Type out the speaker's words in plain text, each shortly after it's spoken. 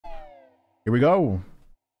Here we go.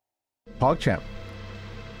 PogChamp.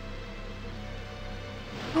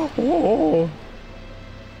 Oh,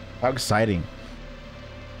 how exciting.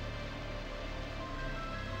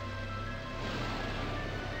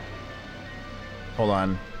 Hold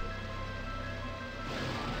on.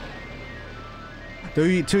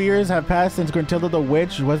 2 years have passed since Gruntilda the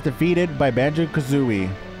Witch was defeated by Banjo-Kazooie.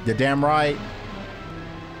 You're damn right.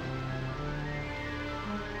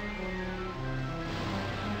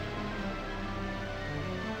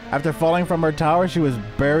 After falling from her tower, she was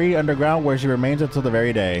buried underground where she remains until the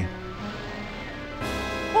very day.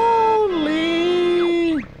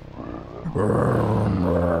 Holy!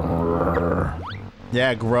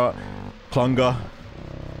 Yeah, Klunga.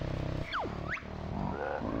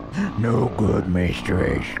 No good,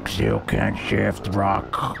 mistress. Still can't shift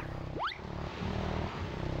rock.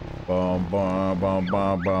 Bum, bum, bum,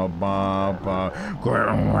 bum, bum, bum, bum.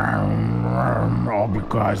 All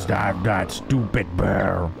because that stupid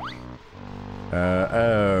bear.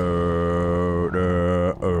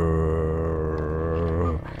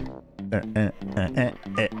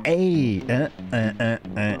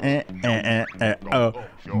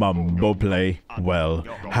 Mumbo play well.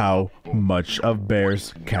 How much of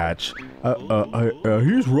bear's catch?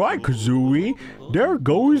 He's right, Kazooie. There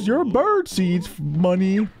goes your bird seeds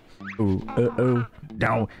money.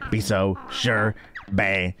 Don't be so sure,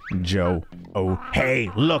 Banjo. Oh, hey,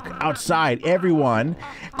 look outside, everyone.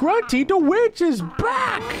 Grunty the Witch is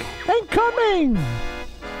back and coming.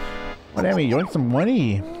 Whatever, you want some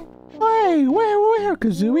money? Hey, where,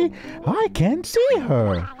 Kazooie? I can't see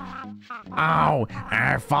her. Oh,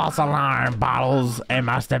 false alarm bottles. It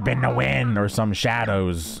must have been the wind or some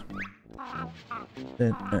shadows.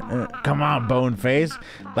 Come on, Boneface.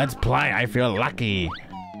 Let's play. I feel lucky.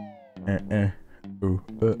 I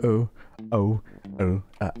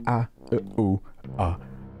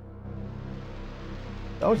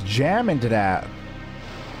was jamming to that.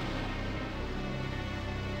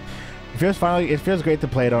 It feels great to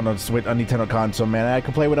play it on a Nintendo console, man. I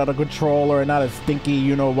can play without a controller and not a stinky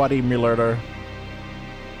you-know-what emulator.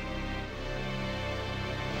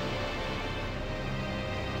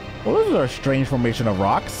 Well, this is a strange formation of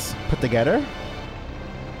rocks put together.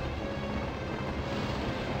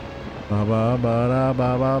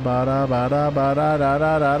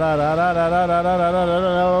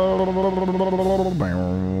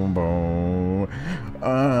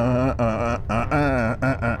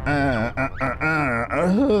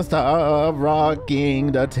 Stop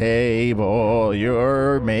rocking the table.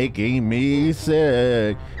 You're making me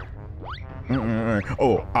sick.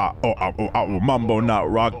 Mumbo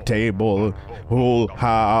not rock table. Whole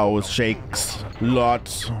house shakes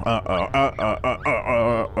lots.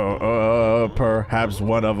 Perhaps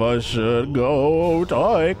one of us should go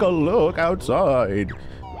take a look outside.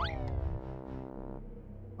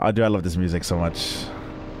 I love this music so much.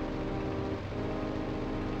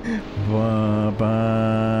 Ba, ba,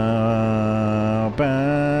 ba,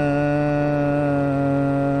 ba.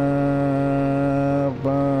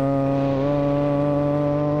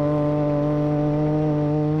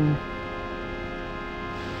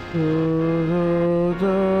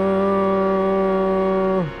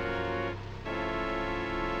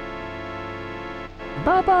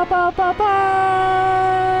 Ba, ba, ba, ba, ba.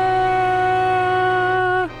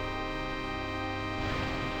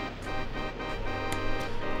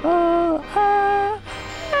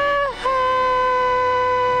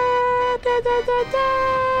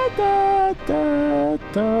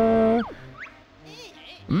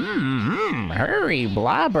 Hurry,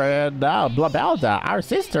 Blabelda, our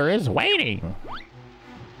sister is waiting.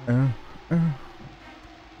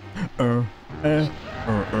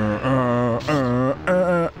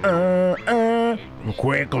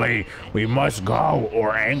 Quickly, we must go,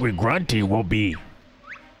 or Angry Grunty will be.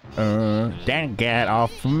 Then get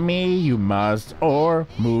off me, you must, or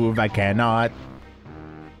move, I cannot.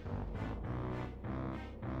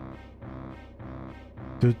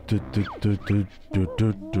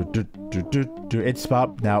 It's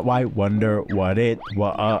popped now. I wonder what it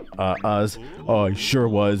was. Oh, it sure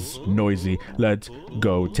was noisy. Let's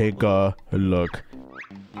go take a look.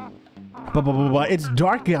 But it's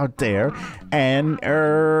dark out there, and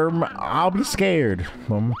I'll be scared.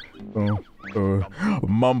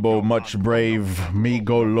 Mumbo much brave. Me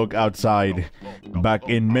go look outside. Back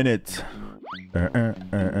in minute. Oh,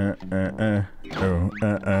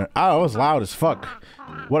 it was loud as fuck.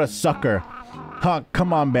 What a sucker. Huh,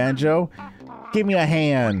 come on, Banjo. Give me a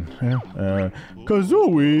hand.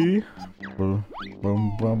 Kazooie. Boom,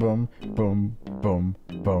 boom, boom, boom, boom, boom,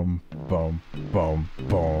 boom, boom, boom,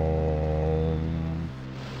 boom.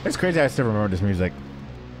 It's crazy I still remember this music.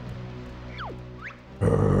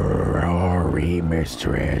 Sorry,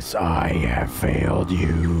 mistress, I have failed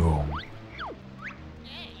you.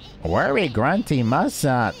 Worry, Grunty must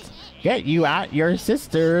not get you at your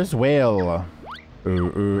sister's will. Big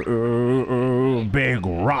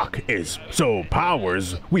rock is so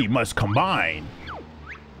powers we must combine.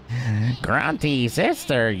 Grunty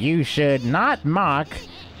sister, you should not mock.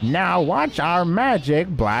 Now watch our magic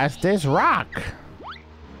blast this rock.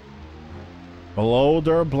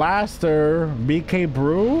 Loader blaster, BK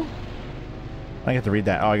brew? I have to read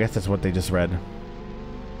that. Oh, I guess that's what they just read.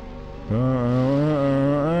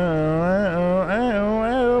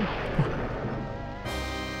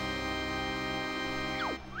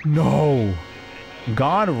 No.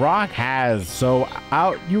 God Rock has, so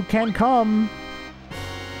out you can come.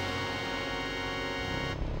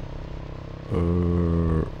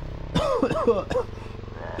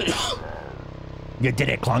 You did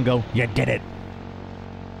it, Klongo. You did it.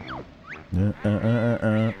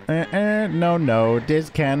 No, this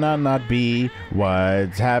cannot not be.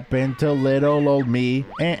 What's happened to little old me?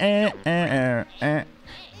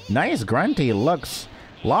 Nice Grunty looks.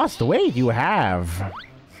 Lost weight you have.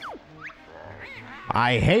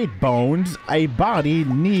 I hate bones, a body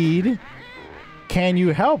need. Can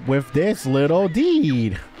you help with this little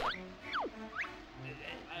deed?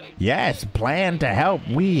 Yes, plan to help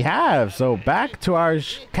we have, so back to our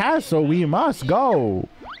castle we must go.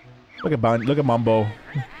 Look at Mumbo.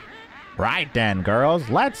 Right then, girls,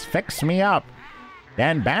 let's fix me up.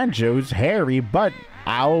 Then Banjo's hairy butt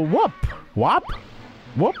I'll whoop. Whop?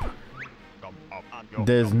 Whoop?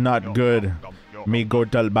 This is not good. Me go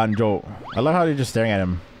tell Banjo. I love how they're just staring at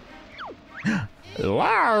him.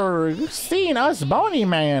 Larg, seen us bony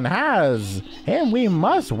man has, and we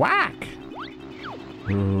must whack.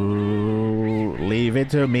 Ooh, leave it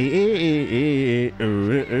to me.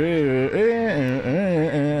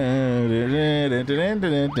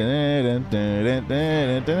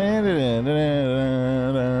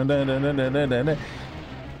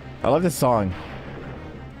 I love this song.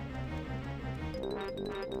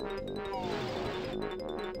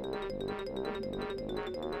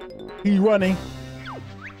 He's running.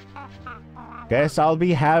 Guess I'll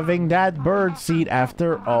be having that bird seat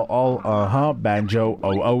after all. Banjo.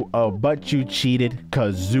 Oh, but you cheated,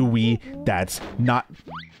 Kazooie. That's not.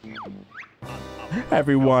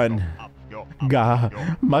 Everyone,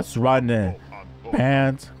 must run.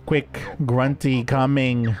 Pants, quick, Grunty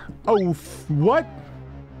coming. Oh, what?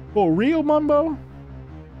 For real, Mumbo?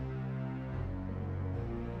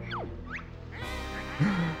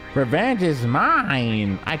 Revenge is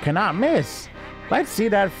mine. I cannot miss. Let's see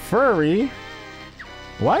that furry.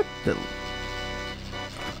 What the?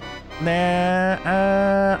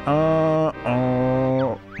 Yeah,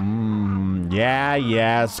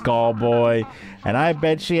 Skullboy. And I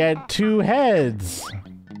bet she had 2 heads.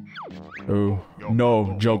 Oh,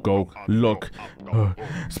 no, Joko. Look.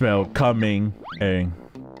 Smell coming.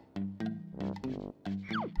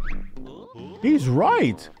 He's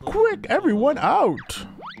right. Quick, everyone out.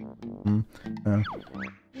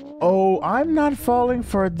 Oh, I'm not falling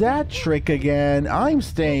for that trick again. I'm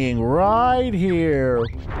staying right here.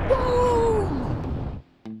 Boom!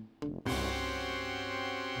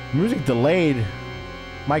 Music delayed.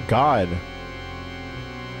 My God.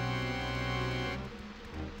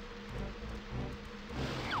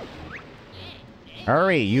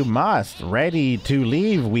 Hurry, you must. Ready to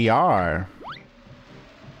leave we are.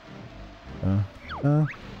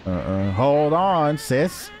 Hold on,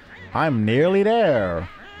 sis. I'm nearly there.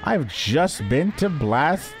 I've just been to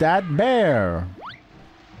blast that bear.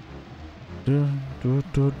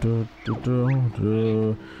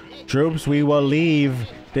 Troops, we will leave.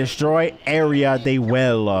 Destroy area they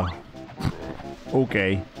will.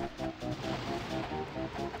 Okay.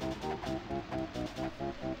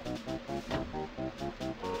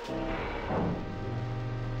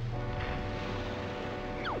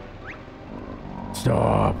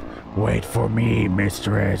 Stop. Wait for me,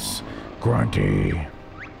 mistress. Grunty.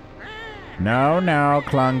 No,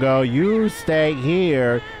 Klongo, you stay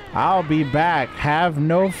here. I'll be back. Have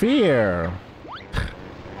no fear.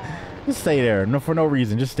 Just stay there. No, for no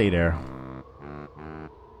reason. Just stay there.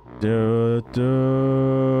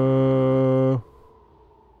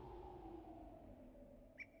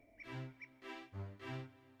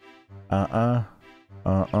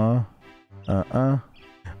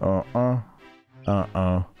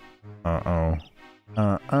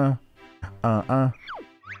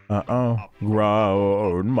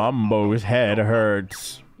 Groan. Mumbo's head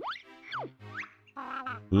hurts.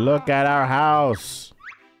 Look at our house.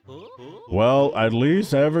 Well, at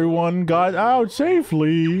least everyone got out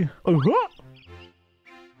safely.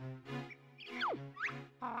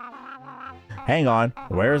 Hang on,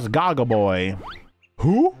 where's Goggle Boy?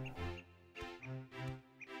 Who?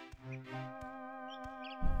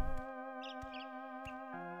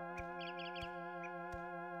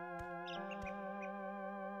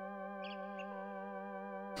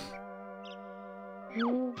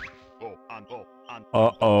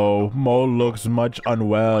 Uh-oh, Mo looks much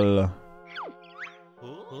unwell.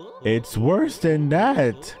 It's worse than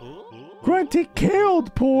that. Grunty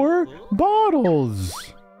killed poor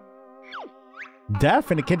Bottles.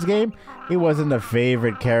 Deaf in a kid's game? He wasn't a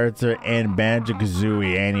favorite character in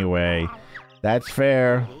Banjo-Kazooie anyway. That's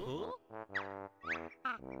fair.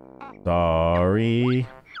 Sorry.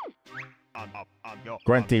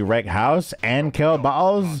 Grunty wreck house and kill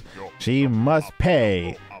Bottles? She must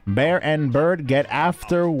pay. Bear and Bird get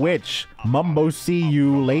after Witch. Mumbo see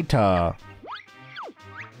you later.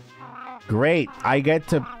 Great, I get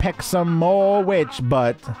to pick some more Witch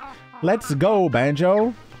butt. Let's go,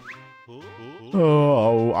 Banjo.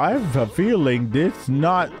 Oh, I have a feeling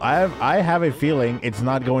I have a feeling it's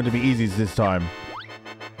not going to be easy this time.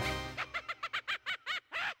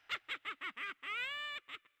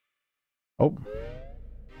 Oh.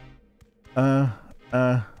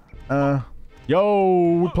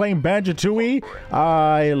 Yo, we're playing Banjo-Tooie.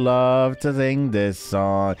 I love to sing this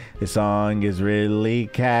song. This song is really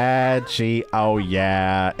catchy. Oh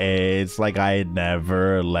yeah, it's like I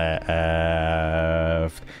never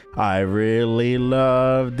left. I really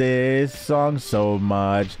love this song so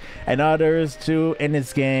much, and others too in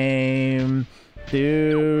this game.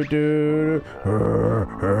 Stupid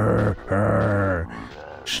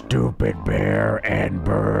Bear and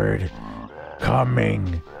Bird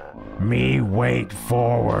coming. Me wait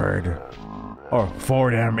forward. Or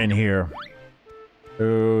for them in here.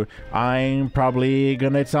 I'm probably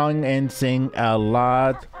gonna sing and sing a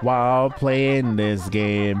lot while playing this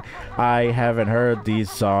game. I haven't heard these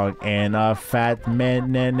songs in a fat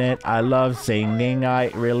minute. I love singing, I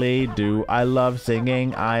really do. I love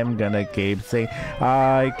singing, I'm gonna keep singing.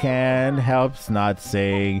 I can't help not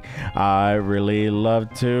sing. I really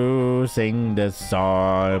love to sing this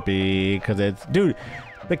song because it's... Dude,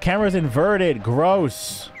 the camera's inverted.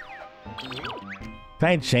 Gross. Can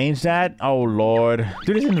I change that? Oh, Lord.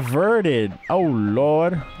 Dude, it's inverted. Oh,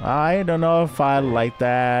 Lord. I don't know if I like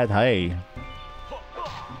that. Hey.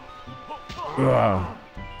 Ugh.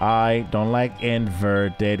 I don't like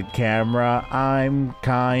inverted camera. I'm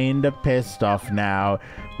kind of pissed off now.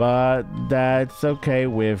 But that's okay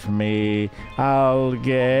with me. I'll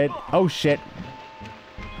get... Oh, shit.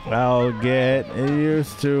 I'll get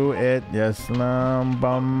used to it. Yes, bum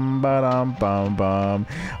ba bum bum.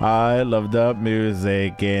 I love the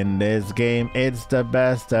music in this game. It's the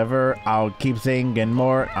best ever. I'll keep singing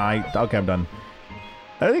more. Okay, I'm done.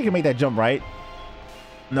 I think you can make that jump, right?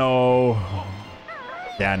 No.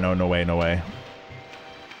 Yeah, no way. All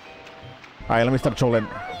right, let me stop trolling.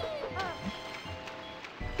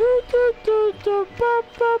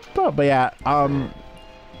 But yeah, I'm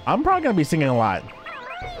probably gonna be singing a lot.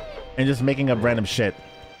 And just making up random shit.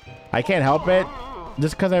 I can't help it.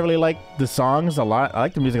 Just because I really like the songs a lot. I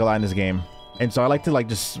like the music a lot in this game. And so I like to like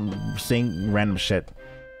just sing random shit.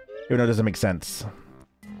 Even though it doesn't make sense.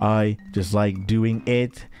 I just like doing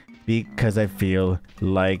it because I feel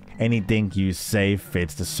like anything you say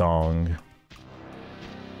fits the song.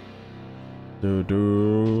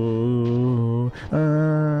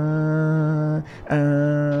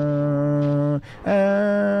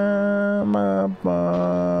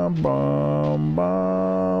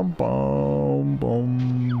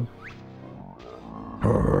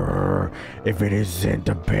 If it isn't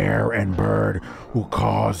the Bear and Bird who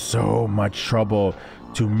caused so much trouble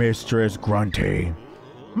to Mistress Grunty.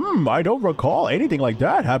 I don't recall anything like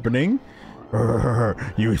that happening.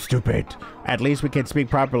 You stupid. At least we can speak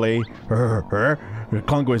properly.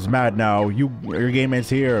 Congo is mad now. Your game is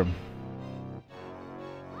here.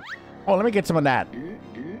 Oh, let me get some of that.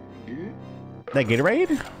 That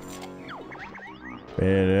Gatorade?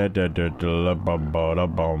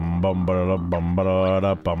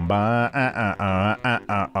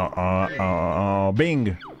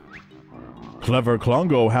 Bing. Clever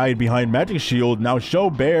Klongo hide behind magic shield. Now show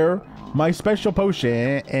Bear my special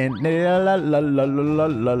potion and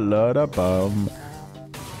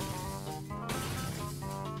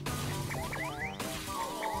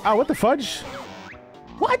Oh, what the fudge?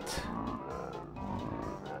 What?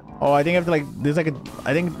 Oh, I think I have to like, there's like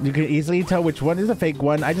I think you can easily tell which one is a fake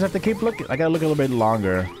one. I just have to keep looking. I gotta look a little bit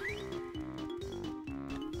longer.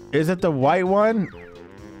 Is it the white one?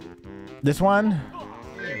 This one?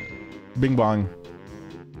 Bing bong.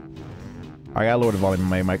 I gotta lower the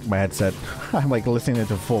volume of my headset. I'm like listening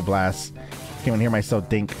to full blast. Can't even hear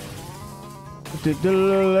myself think.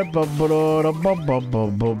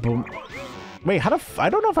 Wait, how I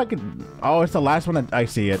don't know if I could. Oh, it's the last one that I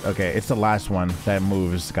see it. Okay, it's the last one that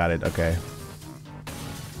moves. Got it. Okay.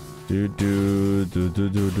 Do do do do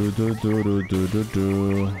do do do do do do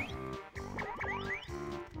do.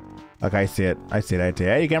 Okay, I see it. I see it. I see it.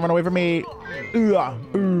 Hey, you can't run away from me.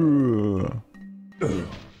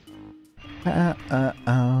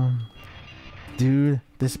 Dude,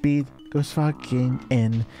 the speed goes fucking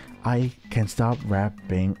in. I can't stop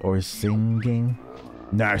rapping or singing.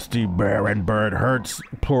 Nasty bear and bird hurts,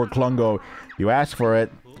 poor Klungo. You asked for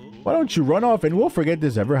it. Why don't you run off and we'll forget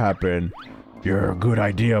this ever happened? You're a good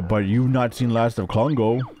idea, but you've not seen last of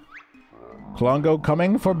Klungo. Klungo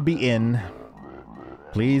coming for beating.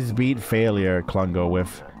 Please beat failure, Klungo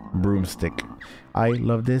with broomstick. I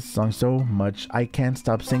love this song so much, I can't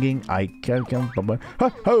stop singing. I can't.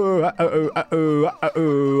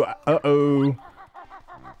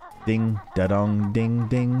 Ding da dong, ding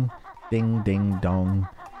ding, ding ding dong.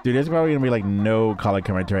 Dude, there's probably gonna be like no color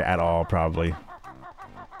commentary at all, probably.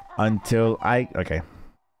 Until I okay.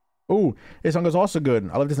 Oh, this song is also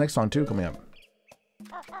good. I love this next song too coming up.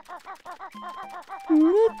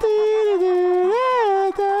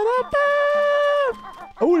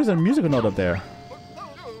 Oh, there's a musical note up there.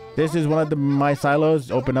 This is one of my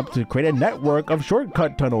silos open up to create a network of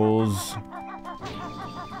shortcut tunnels.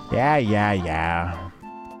 Yeah.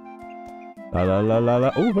 La la la la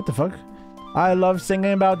la. Oh, what the fuck? I love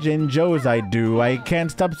singing about Jinjos, I do. I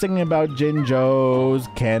can't stop singing about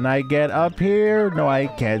Jinjos. Can I get up here? No, I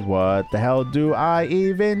can't. What the hell do I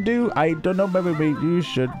even do? I don't know, maybe you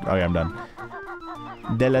should. Okay, I'm done.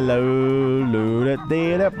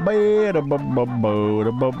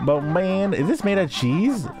 Man, is this made of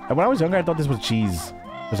cheese? When I was younger, I thought this was cheese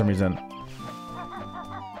for some reason.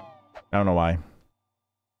 I don't know why.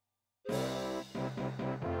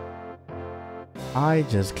 I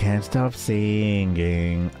just can't stop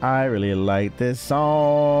singing. I really like this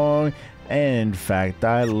song. In fact,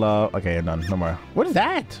 I love... Okay, I'm done. No more. What is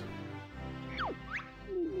that?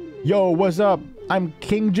 Yo, what's up? I'm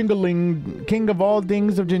King Jingling, king of all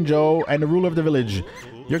things of Jinzhou and the ruler of the village.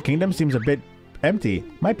 Your kingdom seems a bit empty.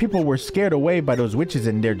 My people were scared away by those witches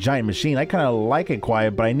and their giant machine. I kind of like it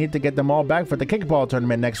quiet, but I need to get them all back for the kickball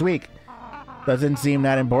tournament next week. Doesn't seem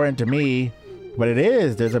that important to me. But it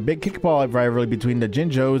is. There's a big kickball rivalry between the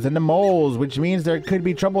Jinjos and the moles, which means there could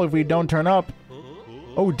be trouble if we don't turn up.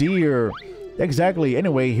 Oh dear. Exactly.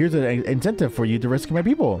 Anyway, here's an incentive for you to rescue my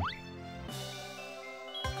people.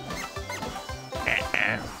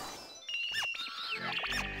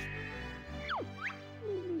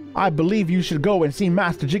 I believe you should go and see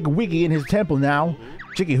Master Jiggy in his temple now.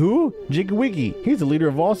 Jiggy who? Jiggy. He's the leader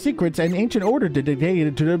of all secrets and ancient order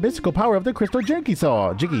dedicated to the mystical power of the crystal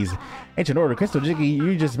jigsaw. Jiggies. Ancient order, crystal Jiggy,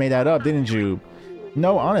 you just made that up, didn't you?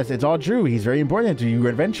 No, honest, it's all true. He's very important to your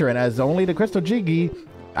adventure, and as only the crystal Jiggy,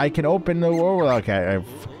 I can open the world. Okay,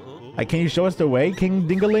 can you show us the way, King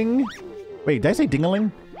Dingaling? Wait, did I say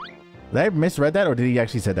Dingaling? Did I misread that, or did he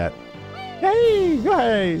actually say that? Hey,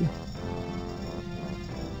 hey!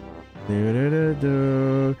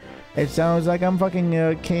 It sounds like I'm fucking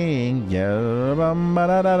a king. Yeah,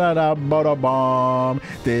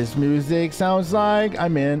 this music sounds like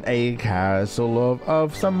I'm in a castle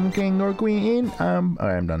of some king or queen. Alright,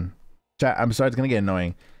 I'm done. Chat, I'm sorry, it's gonna get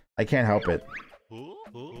annoying. I can't help it.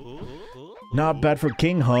 Not bad for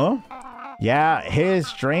king, huh? Yeah, his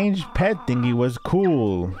strange pet thingy was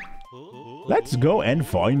cool. Let's go and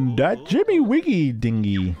find that Jimmy Wiggy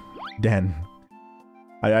dingy. Dan.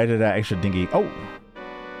 I did that extra dingy. Oh!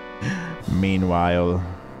 Meanwhile,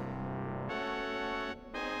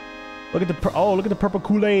 look at the look at the purple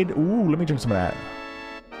Kool-Aid. Ooh, let me drink some of that.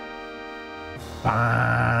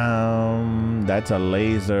 That's a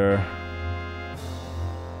laser.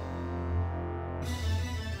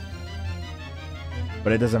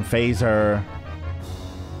 But it doesn't phase her.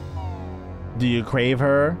 Do you crave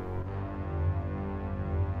her?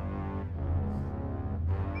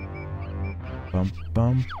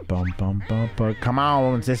 Come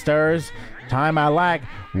on, sisters. Time I lack.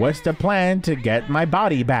 What's the plan to get my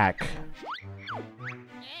body back?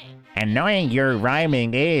 Annoying your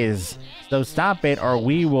rhyming is. So stop it or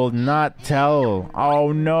we will not tell.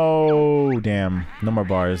 Oh no. Damn. No more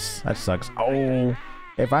bars. That sucks. Oh.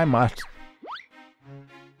 If I must.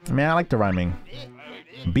 Man, I like the rhyming.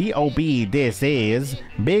 B.O.B. This is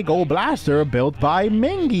Big Ol' Blaster built by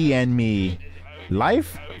Mingy and me.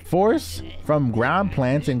 Life force from ground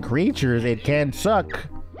plants and creatures it can suck.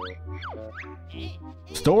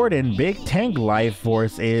 Stored in big tank life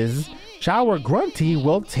force is shower grunty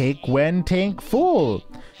will take when tank full.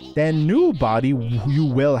 Then new body you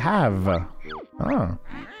will have. Oh.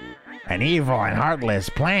 An evil and heartless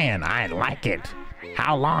plan. I like it.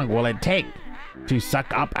 How long will it take to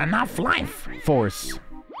suck up enough life force?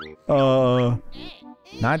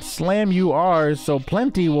 Not slam you are, so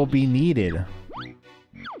plenty will be needed.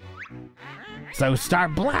 So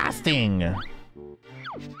start blasting.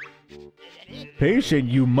 Patient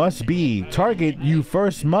you must be. Target you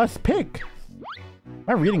first must pick.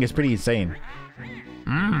 My reading is pretty insane.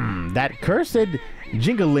 That cursed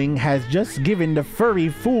Jingling has just given the furry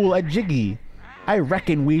fool a jiggy. I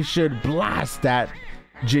reckon we should blast that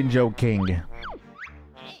Jinjo King.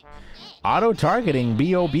 Auto-targeting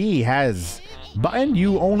BOB has button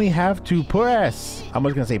you only have to press. I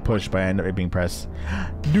was gonna say push, but I ended up being press.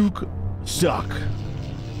 Duke suck.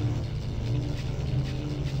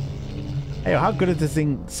 Hey, how good does this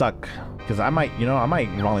thing suck? Because I might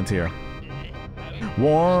volunteer.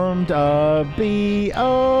 Warmed up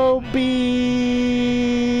BOB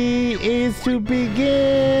is to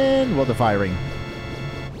begin. Well, the firing.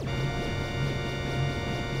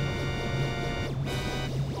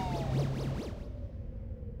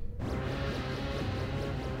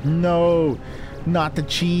 No, not the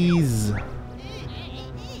cheese.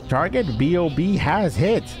 Target BOB has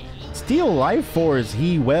hit. Steal life force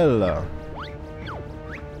he will.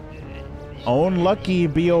 Unlucky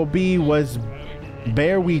BOB was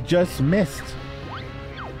bear we just missed.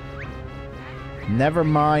 Never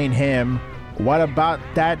mind him. What about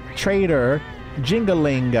that traitor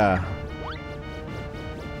Jingalinga?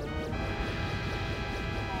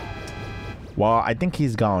 Well, I think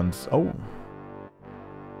he's gone. Oh.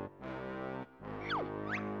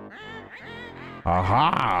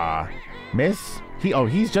 Aha! Miss?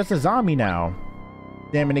 He's just a zombie now.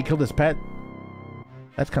 Damn, and he killed his pet.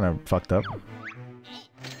 That's kind of fucked up.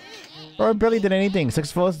 Or barely did anything.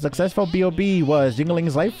 Successful BOB was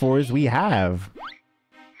Jingling's life force we have.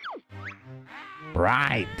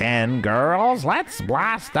 Right then, girls, let's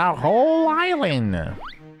blast the whole island.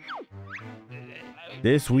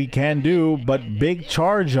 This we can do, but big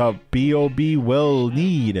charge up BOB will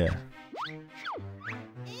need.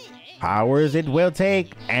 Powers it will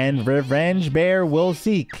take, and revenge bear will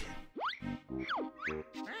seek.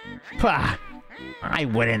 Pah! I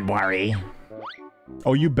wouldn't worry.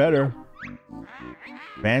 Oh, you better.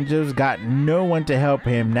 Banjo's got no one to help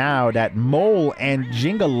him now that Mole and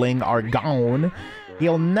Jingling are gone.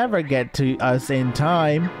 He'll never get to us in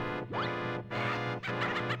time.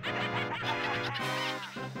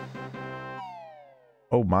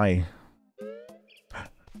 Oh my.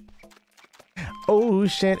 Oh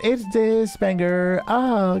shit, it's this banger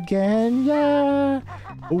again, yeah.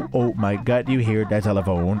 Oh my god, you hear that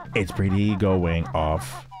telephone? It's pretty going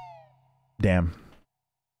off. Damn.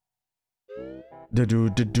 I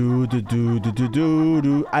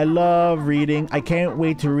love reading. I can't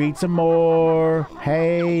wait to read some more.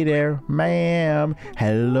 Hey there, ma'am.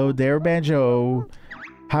 Hello there, Banjo.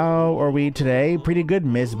 How are we today? Pretty good,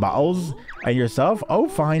 Miss Bottles. And yourself? Oh,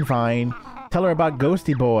 fine, fine. Tell her about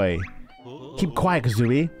Ghosty Boy. Keep quiet,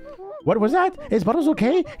 Kazooie. What was that? Is Bottles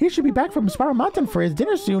okay? He should be back from Spiral Mountain for his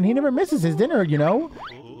dinner soon. He never misses his dinner, you know.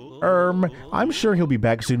 I'm sure he'll be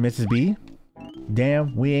back soon, Mrs. B.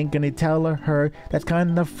 Damn, we ain't gonna tell her. That's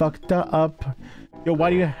kinda fucked up. Yo, why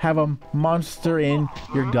do you have a monster in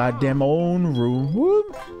your goddamn own room?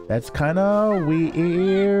 Whoop. That's kinda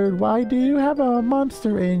weird. Why do you have a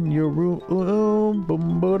monster in your room?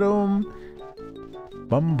 Boom, boom.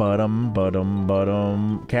 Bum, ba-dum, ba-dum,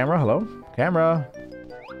 ba-dum. Camera, hello? Camera.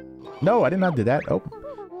 No, I did not do that. Oh.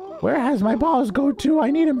 Where has my boss go to?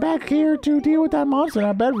 I need him back here to deal with that monster in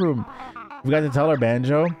our bedroom. We got to tell her,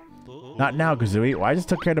 Banjo. Not now, Kazooie. Well, I just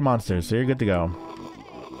took care of the monsters, so you're good to go.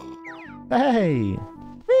 Hey!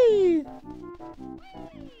 Whee!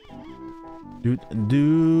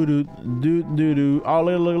 Oh,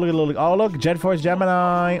 look. Oh, look. Jet Force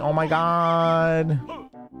Gemini. Oh, my God.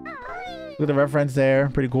 Look at the reference there.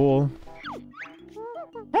 Pretty cool.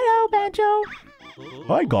 Hello, Banjo.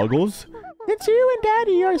 Hi, Goggles. Since you and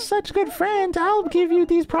Daddy are such good friends, I'll give you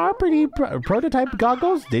these prototype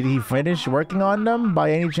goggles. Did he finish working on them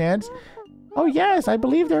by any chance? Oh yes, I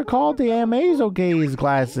believe they're called the Amazogaze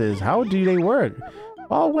glasses. How do they work?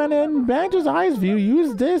 Well, when in Banjo's eyes view,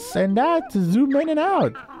 use this and that to zoom in and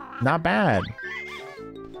out. Not bad.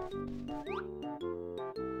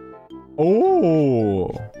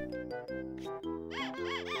 Oh.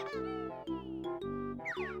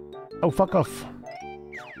 Oh, fuck off.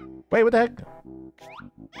 Wait, what the heck?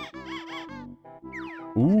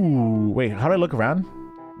 Ooh, wait, how do I look around?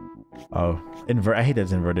 Oh, I hate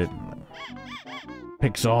that's inverted.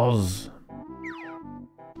 Pixels.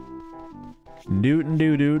 Doo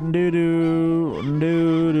doo doo doo doo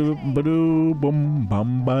doo doo ba doo boom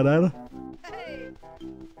bum ba da.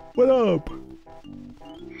 What up?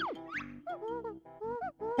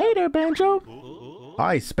 Hey there, Banjo.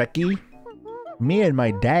 Hi, Specky. Me and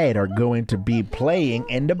my dad are going to be playing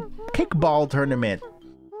in the kickball tournament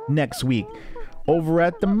next week over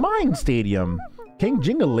at the Mine Stadium. King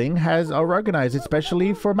Jingling has organized it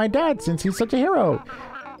specially for my dad since he's such a hero.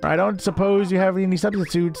 I don't suppose you have any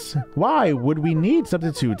substitutes. Why would we need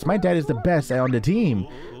substitutes? My dad is the best on the team.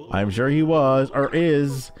 I'm sure he was or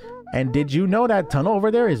is. And did you know that tunnel over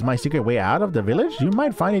there is my secret way out of the village? You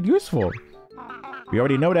might find it useful. We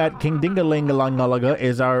already know that King Dingalingalangalaga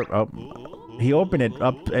is our... he opened it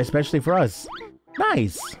up especially for us.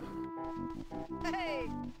 Nice.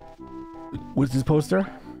 What's this poster?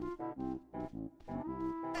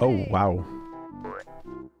 Oh, wow.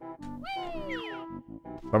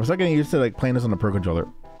 I'm still getting used to like playing this on the Pro Controller.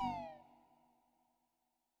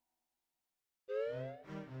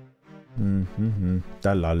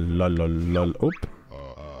 Da la la la la. Oop.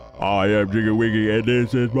 I am Jiggy Wiggy and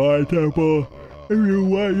this is my temple. If you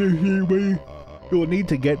want to see me, you'll need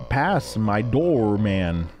to get past my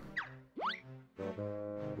doorman.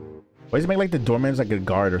 Why does it make like the doorman's like a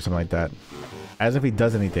guard or something like that? As if he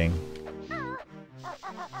does anything.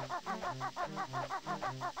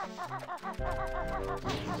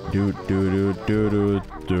 Do do do do do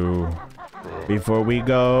do. Before we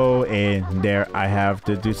go in there, I have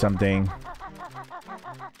to do something.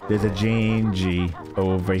 There's a Gingy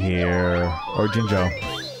over here. Or Jinjo.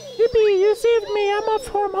 Yippee, you saved me. I'm off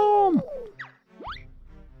from home.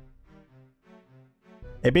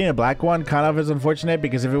 It being a black one kind of is unfortunate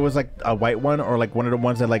because if it was like a white one or like one of the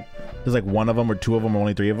ones that like there's like one of them or two of them or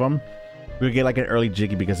only three of them, we would get like an early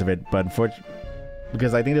Jiggy because of it. But unfortunately,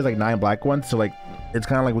 because I think there's like 9 black ones, so like it's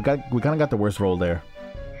kind of like we kind of got the worst roll there.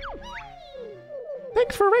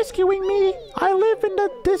 Thanks for rescuing me. I live in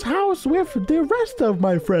this house with the rest of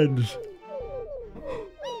my friends.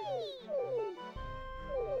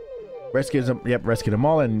 Rescue them. Yep, rescue them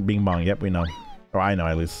all and bing bong. Yep, we know. Or I know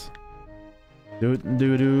at least. Do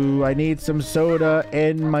do do. I need some soda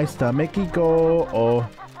in my stomachy go. Oh.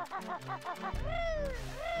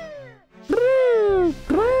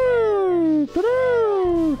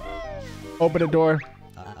 Open the door.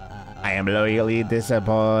 I am loyally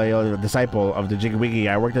disciple of the Jiggy Wiggy.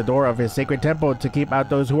 I work the door of his sacred temple to keep out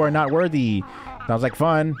those who are not worthy. Sounds like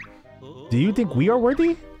fun. Do you think we are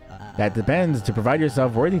worthy? That depends. To provide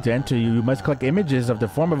yourself worthy to enter, you must collect images of the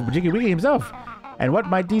form of Jiggy Wiggy himself. And what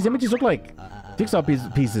might these images look like? Jigsaw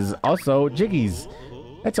pieces, also Jiggies.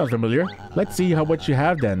 That sounds familiar. Let's see what you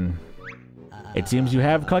have then. It seems you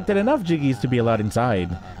have collected enough Jiggies to be allowed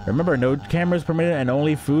inside. Remember, no cameras permitted and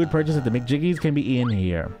only food purchased at the McJiggies can be in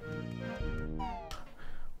here.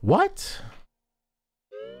 What?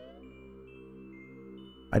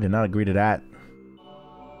 I did not agree to that.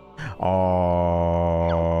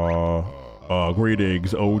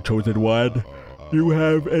 Greetings, O chosen one. You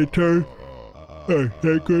have entered the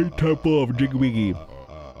sacred temple of Jiggy Wiggy.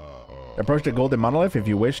 Approach the golden monolith if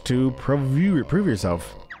you wish to prove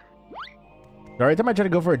yourself. Every time I try to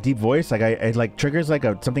go for a deep voice, like it like triggers like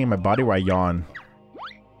something in my body where I yawn.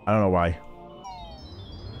 I don't know why.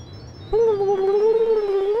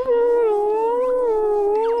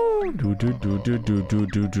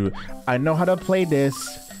 I know how to play this.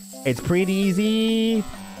 It's pretty easy.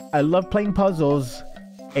 I love playing puzzles.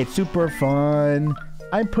 It's super fun.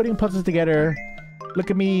 I'm putting puzzles together. Look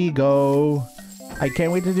at me go. I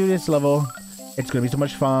can't wait to do this level. It's gonna be so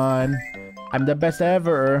much fun. I'm the best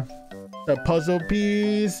ever. The puzzle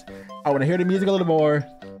piece. I want to hear the music a little more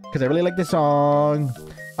because I really like the song.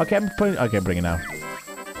 Okay, I'm putting it now.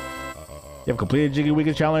 You have completed Jiggy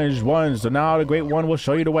Wiggy Challenge 1, so now the Great One will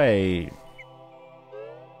show you the way.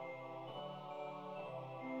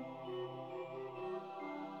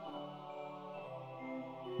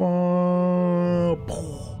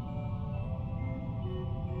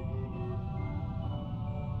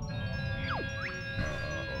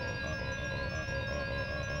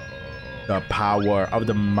 The power of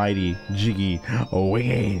the mighty Jiggy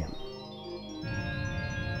Wiggy.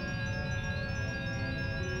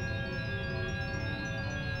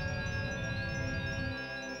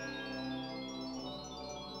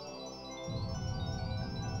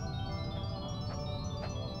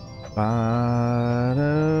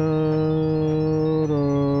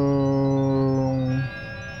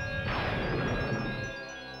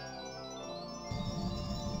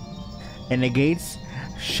 And the gates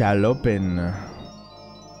shall open.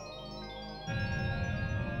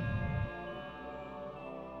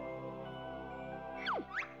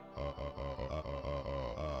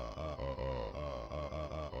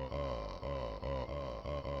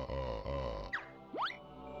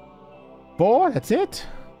 4? That's it?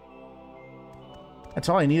 That's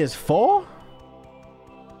all I need is 4?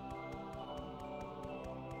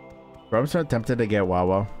 Bro, I'm so tempted to get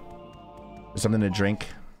Wawa. Something to drink.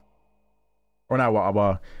 Or not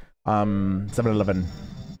Wawa. 7-Eleven.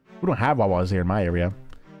 We don't have Wawas here in my area.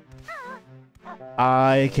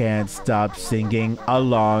 I can't stop singing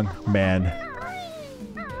along, man.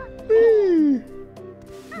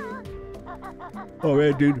 Oh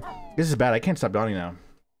man, dude. This is bad. I can't stop yawning now.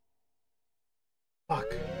 Fuck.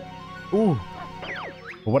 Ooh.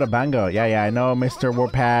 What a bango. Yeah, I know, Mr.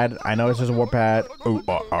 Warpad. I know it's just a Warpad. Ooh,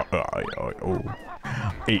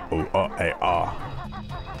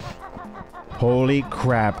 Holy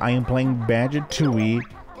crap. I am playing Banjo-Tooie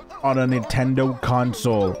on a Nintendo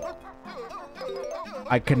console.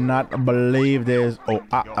 I cannot believe this.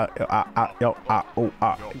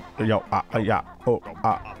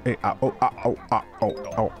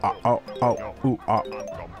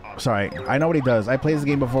 Sorry, I know what he does. I played this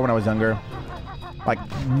game before when I was younger. Like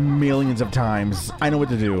millions of times. I know what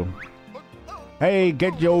to do. Hey,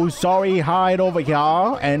 get your sorry hide over here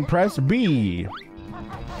and press B.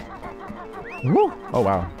 Woo! Oh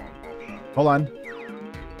wow. Hold on.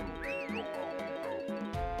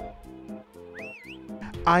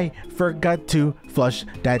 I forgot to flush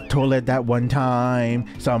that toilet that one time.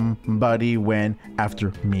 Somebody went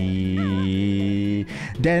after me.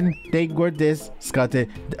 Then they were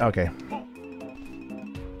disgusted. Okay.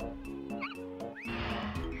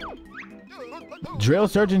 Drill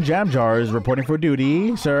Sergeant Jamjar is reporting for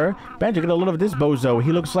duty, sir. Banjo, get a load of this bozo.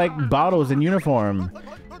 He looks like Bottles in uniform.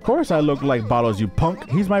 Of course I look like Bottles, you punk.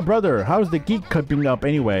 He's my brother. How's the geek cutting up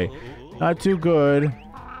anyway? Not too good.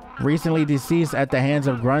 Recently deceased at the hands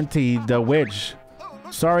of Grunty the Witch.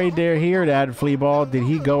 Sorry to hear that, Fleaball. Did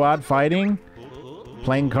he go out fighting?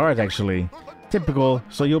 Playing cards, actually. Typical.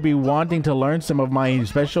 So you'll be wanting to learn some of my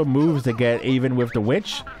special moves to get even with the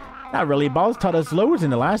witch? Not really. Balls taught us loads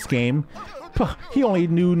in the last game. He only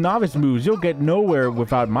knew novice moves. You'll get nowhere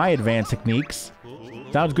without my advanced techniques.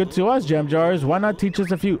 Sounds good to us, Gem Jars. Why not teach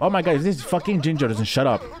us a few? Oh my god, this fucking Ginger doesn't shut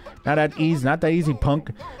up. Not that easy,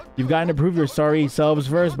 punk. You've got to prove your sorry selves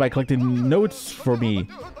first by collecting notes for me.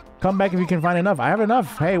 Come back if you can find enough. I have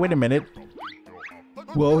enough. Hey, wait a minute.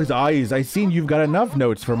 Whoa, his eyes. I seen you've got enough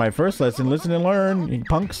notes for my first lesson. Listen and learn, you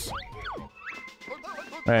punks.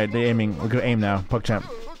 Alright, they're aiming. We're gonna aim now. Puck champ.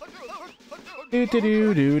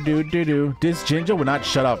 Do. This Ginger will not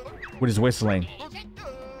shut up with his whistling.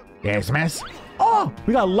 Yes, mess. Oh,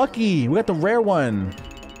 we got lucky. We got the rare one.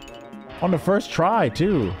 On the first try,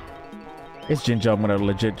 too. It's Ginger. I'm gonna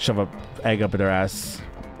legit shove a egg up in their ass.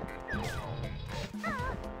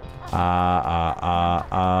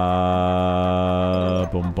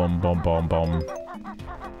 Boom, boom, boom, boom, boom.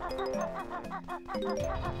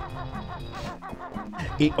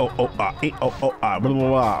 Blah,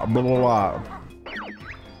 blah, blah.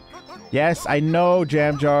 Yes, I know,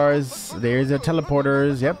 Jam Jars. There's the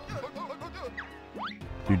teleporters. Yep.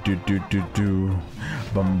 Do.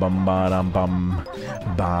 Bum bum ba-dum bum.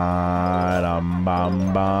 Ba-dum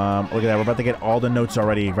bum bum. Look at that. We're about to get all the notes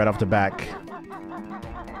already right off the back.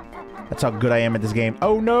 That's how good I am at this game.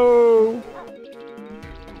 Oh no!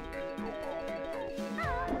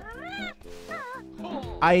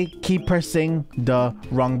 I keep pressing the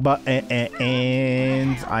wrong button.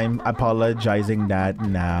 I'm apologizing that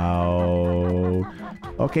now.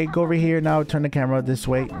 Okay, go over here now. Turn the camera this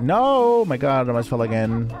way. No! My god, I almost fell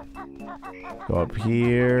again. Go up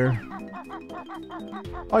here.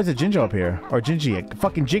 Oh, there's a Ginger up here. Or Gingy.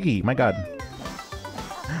 Fucking Jiggy. My god.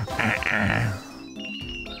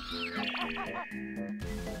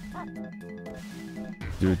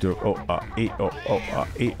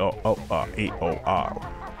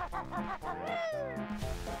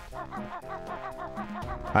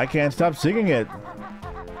 I can't stop singing it.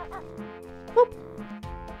 Whoop.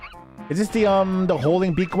 Is this the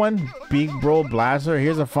holding beak one? Beak Bro Blaster.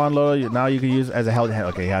 Here's a fun loader now you can use as a held hand.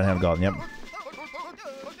 Okay, handheld gun. Yep.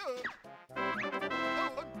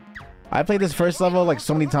 I played this first level like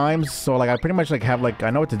so many times, so like I pretty much like have like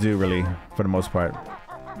I know what to do really for the most part.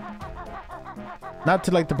 Not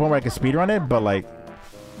to like the point where I can speedrun it, but like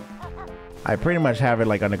I pretty much have it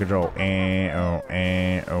like under control.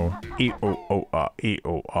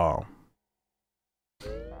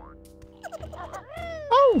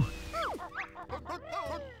 Oh!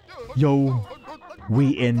 Yo,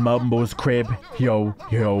 we in Mumbo's crib. Yo,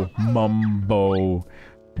 Mumbo.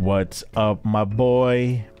 What's up, my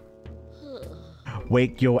boy?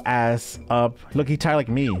 Wake your ass up. Look, he tired like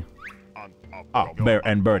me. Bear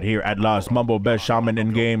and Bird here at last. Mumbo best shaman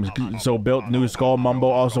in games. So built new skull. Mumbo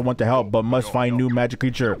also want to help, but must find new magic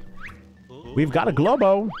creature. We've got a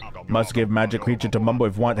Globo. Must give magic creature to Mumbo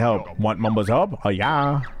if want help. Want Mumbo's help? Oh,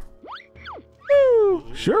 yeah. Woo.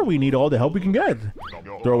 Sure, we need all the help we can get.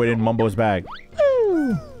 Throw it in Mumbo's bag.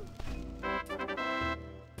 Woo.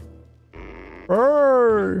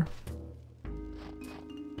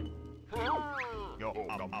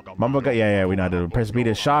 Mumbo got, yeah, we know how to press B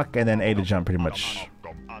to shock and then A to jump pretty much.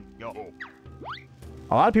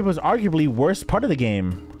 A lot of people's arguably worst part of the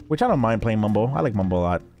game, which I don't mind playing Mumbo. I like Mumbo a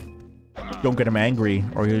lot. Don't get him angry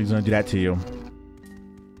or he's gonna do that to you.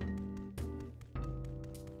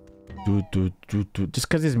 Just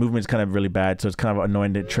because his movement is kind of really bad, so it's kind of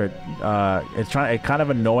annoying to it's kind of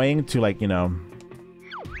annoying to, like, you know,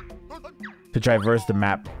 to traverse the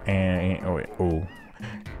map and woo.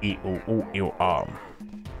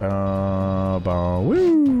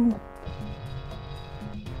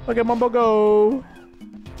 Look at Mumbo go.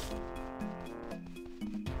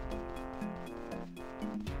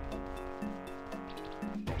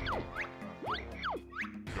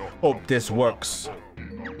 Hope this works.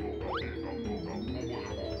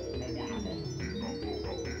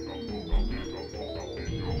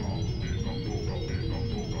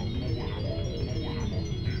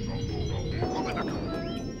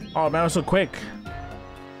 Oh man, it was so quick.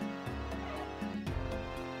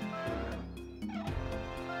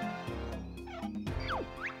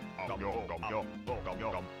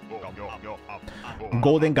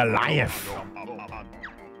 Golden Goliath.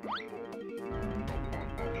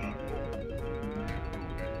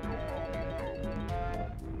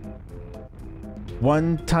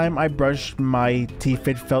 One time I brushed my teeth,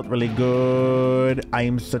 it felt really good.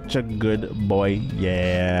 I'm such a good boy,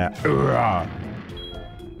 yeah. Do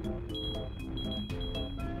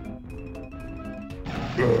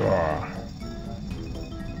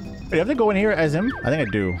you have to go in here as him? I think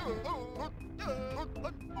I do.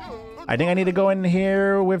 I think I need to go in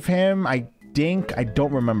here with him. I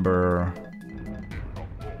don't remember.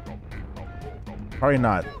 Probably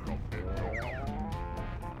not.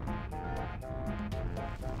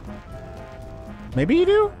 Maybe you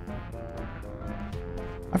do?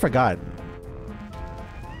 I forgot.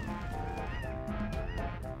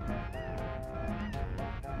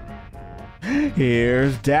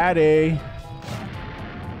 Here's Daddy.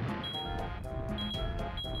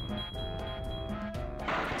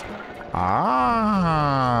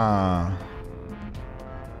 Ah.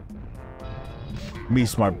 Me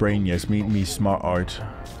smart brain, yes. Me smart art.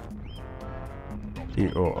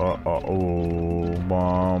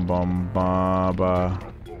 Bum bum ba.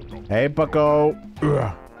 Hey, Bucko.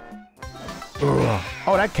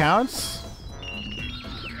 Oh, that counts.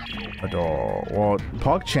 Well,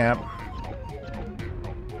 PogChamp.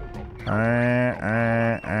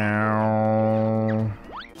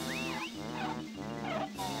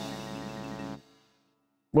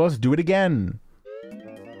 Well, let's do it again.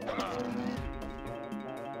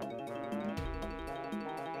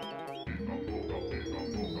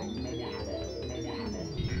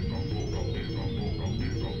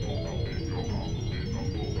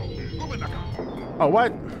 Oh,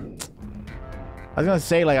 what? I was gonna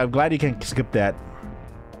say, like, I'm glad you can skip that.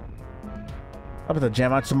 I'm about to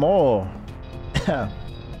jam out some more.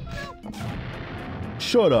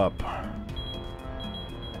 Shut up.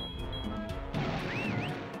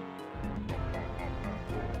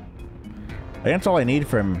 That's all I need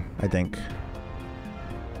for him, I think.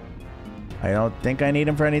 I don't think I need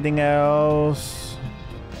him for anything else.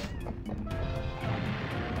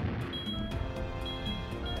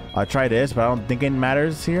 I'll try this, but I don't think it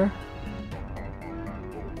matters here.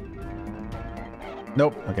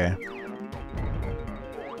 Nope. Okay.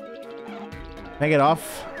 Can I get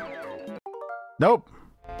off? Nope.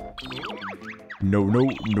 No.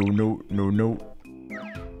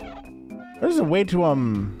 There's a way to,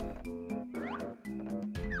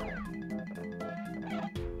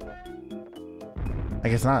 I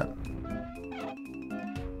guess not.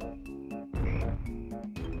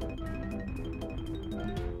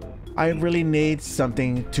 I really need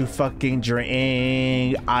something to fucking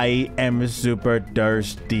drink. I am super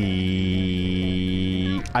thirsty.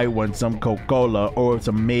 I want some Coca-Cola or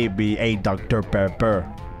some maybe a Dr. Pepper.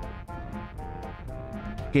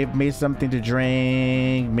 Give me something to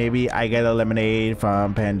drink. Maybe I get a lemonade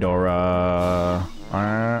from Pandora.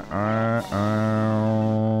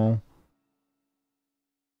 I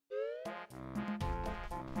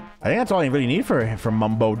think that's all I really need for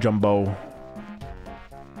Mumbo Jumbo.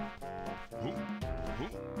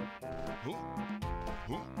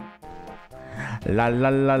 La la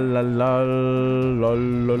la la la la la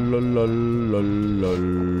la la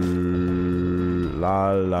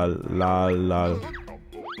la la la la.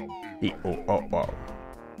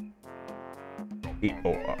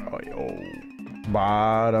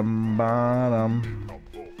 Bottom, bottom.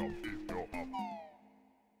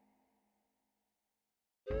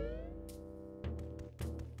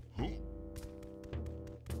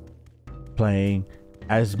 Playing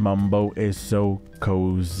as Mumbo is so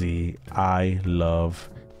cozy. I love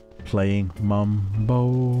playing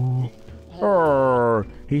Mumbo.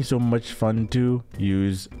 He's so much fun to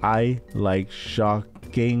use. I like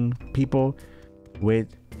shocking people with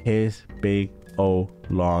his big old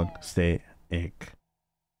long stick.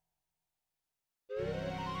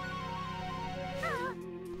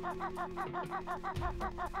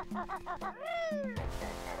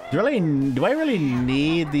 Do I really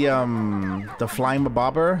need the flying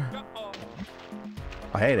bobber?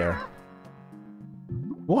 Oh, hey there.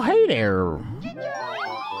 Well, hey there.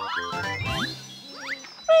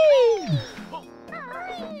 Whee!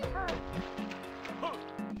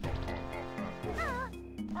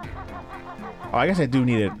 Oh, I guess I do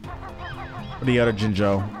need it. The other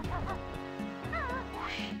Jinjo.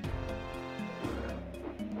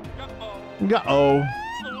 Uh-oh.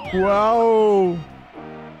 Whoa.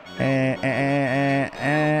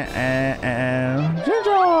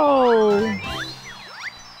 Jinjo!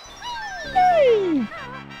 Hey!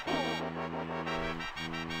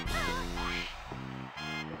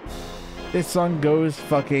 This song goes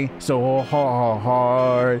fucking so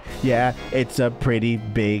hard. Yeah, it's a pretty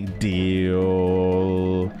big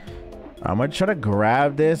deal. I'm gonna try to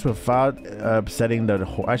grab this without upsetting the...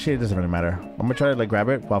 Actually, it doesn't really matter. I'm gonna try to like grab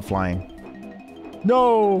it while flying.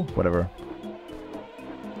 No! Whatever.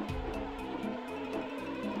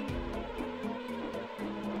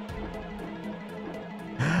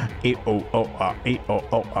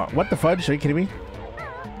 What the fudge? Are you kidding me?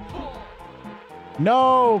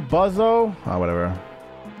 No, Buzzo. Oh, whatever.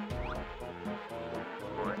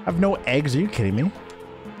 I have no eggs. Are you kidding me?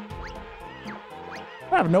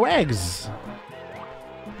 I have no eggs.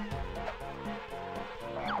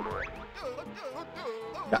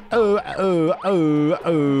 How do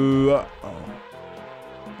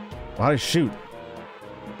I shoot?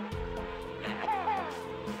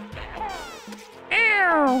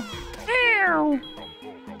 Ow! Ow!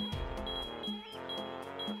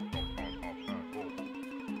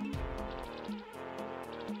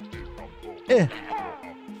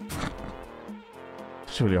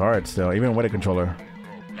 It's really hard still, even with a controller.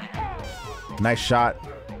 Nice shot.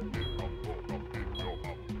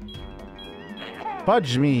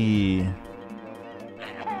 Fudge me.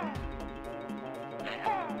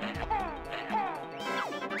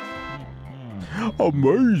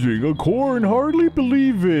 Amazing, a corn, hardly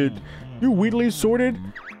believe it. You wheatly sorted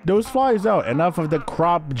those flies out. Enough of the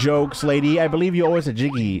crop jokes, lady. I believe you owe us a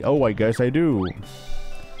jiggy. Oh, I guess I do.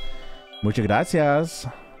 Muchas gracias.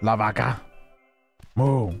 La vaca.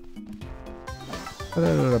 Moo.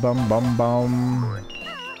 Bum, bum, bum.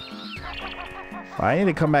 I need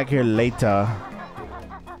to come back here later.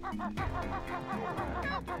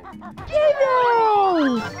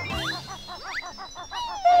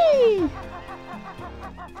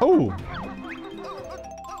 Oh,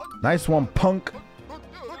 nice one, punk.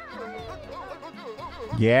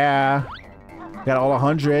 Yeah, got all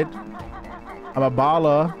 100. I'm a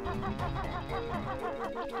baller.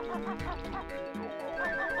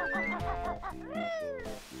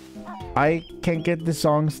 I can't get the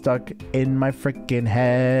song stuck in my freaking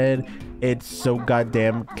head. It's so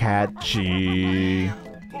goddamn catchy.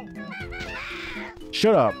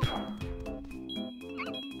 Shut up.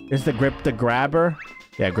 Is the grip the grabber?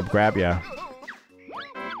 Yeah, grip grab, yeah.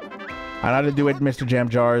 I know how to do it, Mr. Jam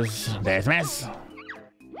Jars. There's miss.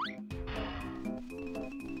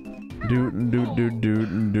 Do.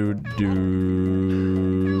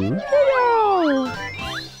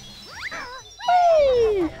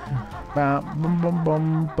 Bum bum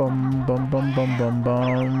bum bum bum bum bum bum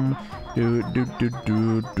bum. Do.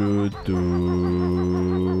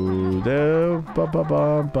 Bum bum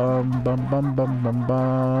bum bum bum bum bum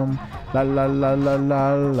bum. La la la la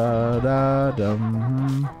la la da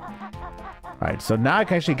dum. Alright, so now I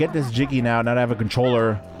can actually get this jiggy now that I have a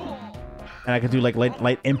controller. And I can do like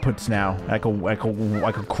light inputs now. I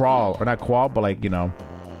could crawl. Or not crawl, but like, you know,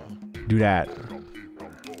 do that.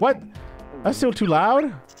 What? That's still too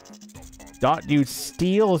loud? Thought you'd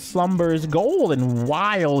steal Slumber's gold and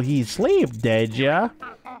while he sleep, did ya?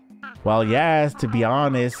 Well, yes, to be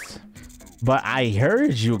honest. But I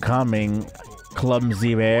heard you coming,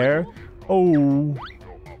 clumsy bear. Oh.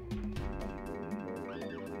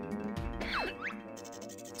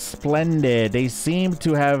 Splendid. They seem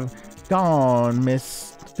to have gone,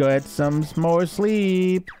 miss. Get some more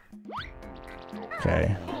sleep.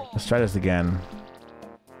 Okay, let's try this again.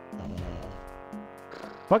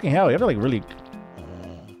 Fucking hell, you have to like really...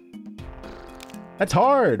 That's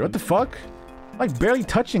hard. What the fuck? I'm like barely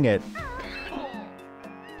touching it.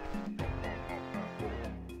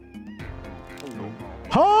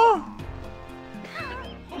 Huh?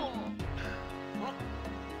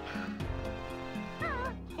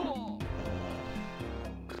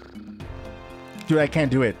 Dude, I can't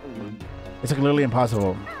do it. It's like literally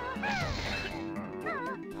impossible.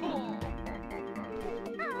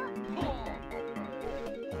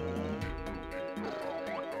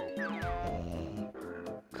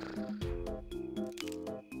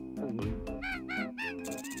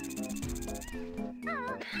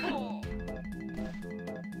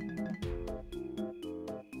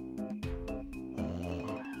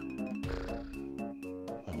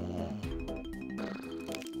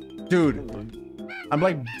 Dude, I'm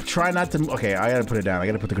like trying not to. Okay, I gotta put it down. I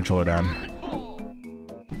gotta put the controller down.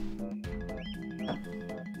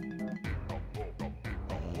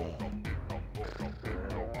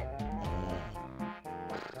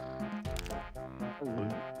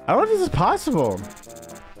 I don't know if this is possible.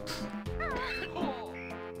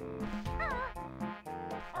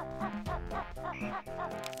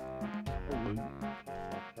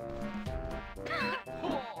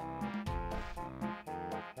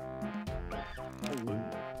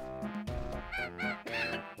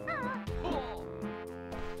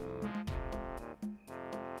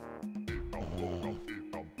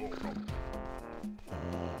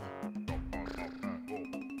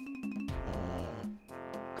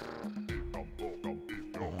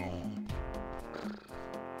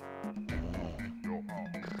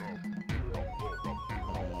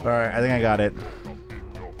 All right, I think I got it.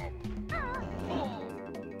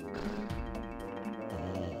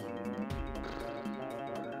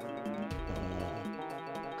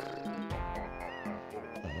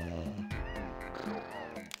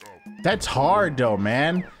 That's hard though,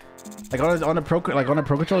 man. Like on a pro controller,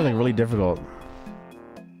 it's like really difficult.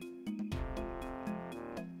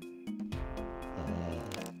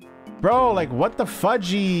 Bro, like what the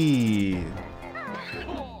fudgy?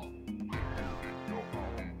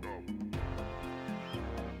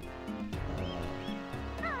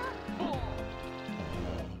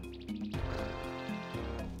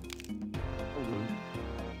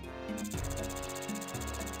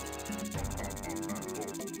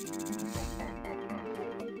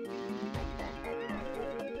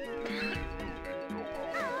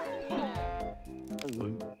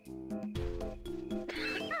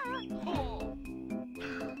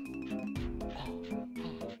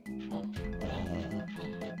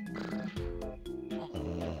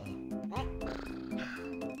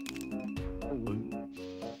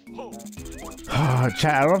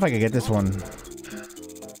 Chat, I don't know if I can get this one.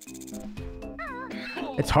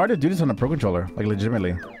 It's hard to do this on a pro controller, like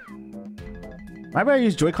legitimately. Maybe I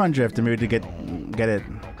use Joy-Con drift to maybe to get it.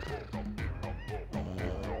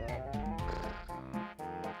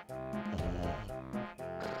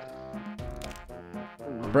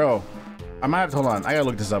 Bro, I might have to hold on. I gotta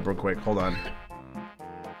look this up real quick. Hold on.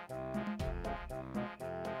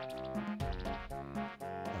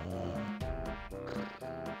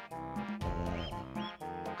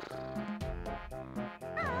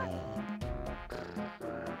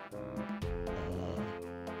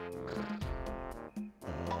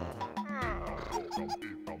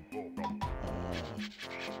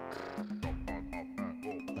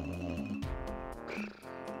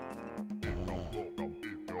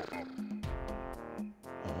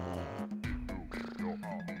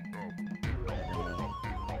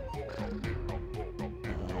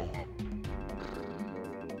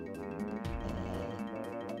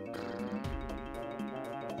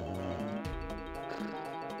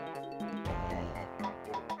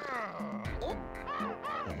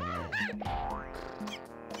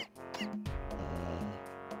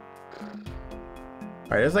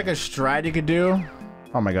 All right, there's like a stride you could do.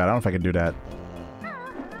 Oh my god, I don't know if I can do that.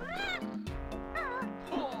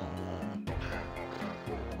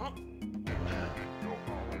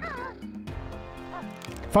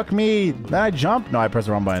 Fuck me. Did I jump? No, I pressed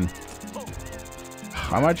the wrong button.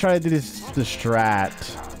 I'm gonna try to do the strat.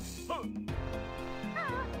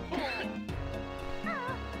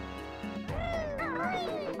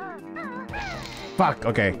 Fuck,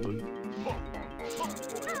 okay.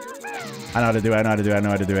 I know how to do it, I know how to do it, I know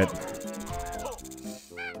how to do it.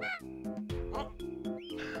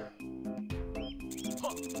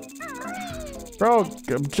 Bro,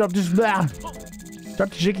 jump, just blah. Drop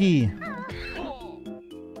the chicky.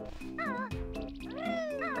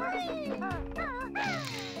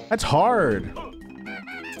 That's hard.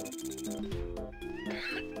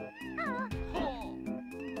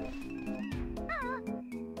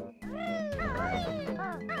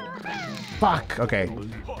 Fuck. Okay.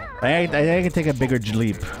 I think I can take a bigger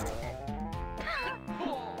leap.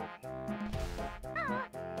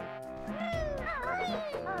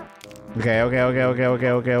 Okay.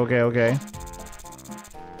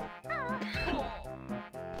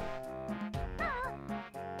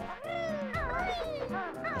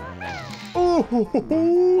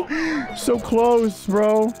 Oh, so close,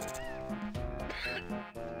 bro.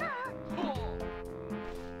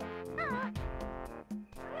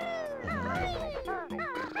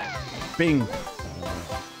 Bing.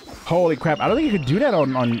 Holy crap. I don't think you could do that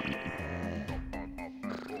on...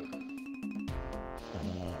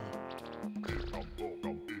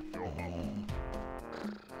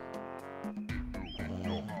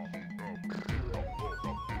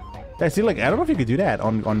 I see, like, I don't know if you could do that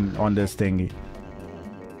on this thingy.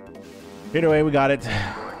 Either way, we got it.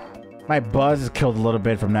 My buzz is killed a little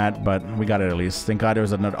bit from that, but we got it at least. Thank God there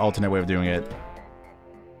was an alternate way of doing it.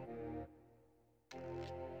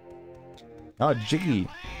 Oh, Jiggy.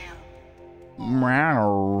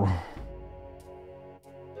 Meow.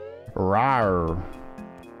 Rawr.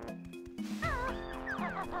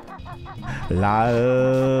 La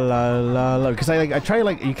la la la. Because I try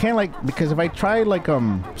like you can't like because if I try like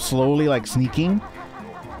slowly like sneaking,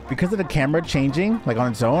 because of the camera changing like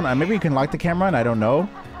on its own, maybe you can lock the camera and I don't know,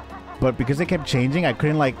 but because it kept changing, I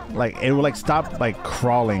couldn't like it would like stop like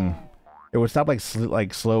crawling. It would stop like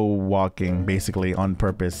slow walking basically on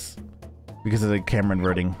purpose because of the camera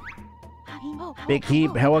inverting. Big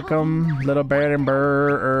heap, welcome, little bear and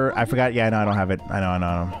burr. I forgot. Yeah, no, I don't have it. I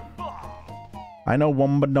know. I know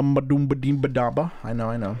wumba dumba doomba deemba daba. I know.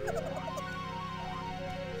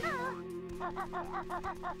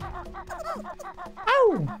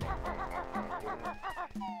 Ow!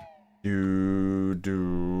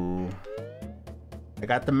 Do. I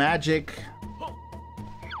got the magic.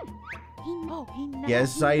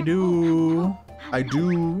 Yes, I do. I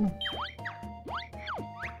do.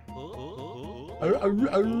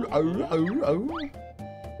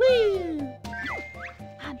 Whee!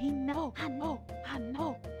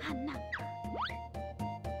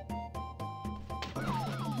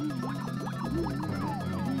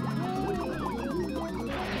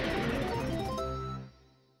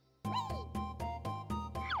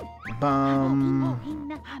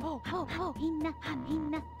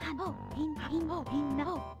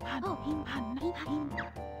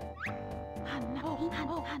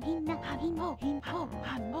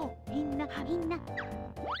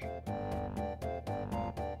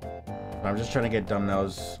 I'm just trying to get Dumb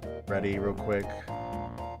Nose ready real quick.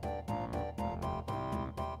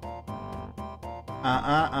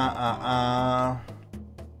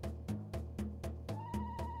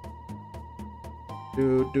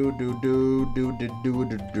 Do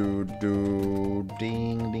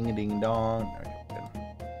ding dong.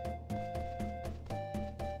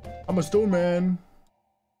 I'm a stone man.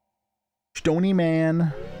 Stony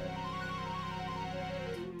man.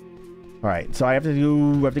 All right, so I have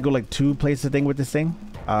to go like 2 places thing with this thing.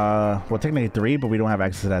 Well, technically 3, but we don't have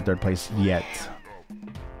access to that 3rd place yet.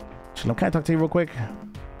 Can I talk to you real quick?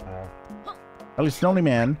 At least Stony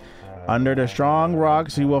man. Under the strong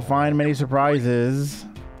rocks, you will find many surprises.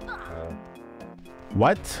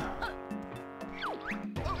 What?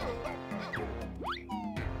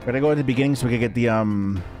 We're gonna go at the beginning so we can get the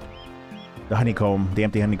honeycomb, the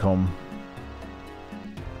empty honeycomb.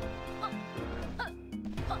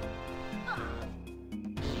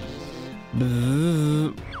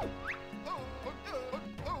 Bzzz.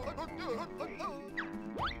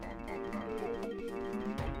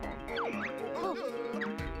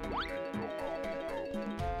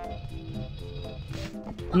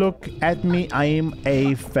 Look at me, I'm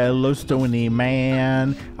a fellow stony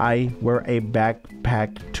man. I wear a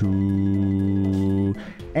backpack too,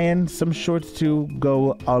 and some shorts to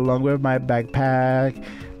go along with my backpack.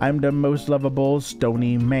 I'm the most lovable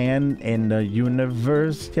stony man in the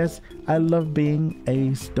universe. Yes, I love being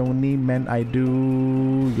a stony man. I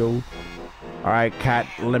do, yo. All right, cat,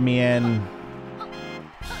 let me in.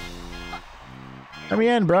 Let me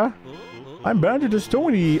in, bruh. I'm Banjo to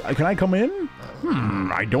Stony. Can I come in?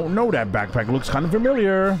 I don't know. That backpack looks kind of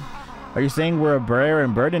familiar. Are you saying we're a bear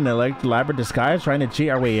and bird in an elaborate disguise trying to cheat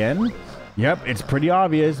our way in? Yep, it's pretty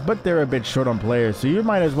obvious, but they're a bit short on players, so you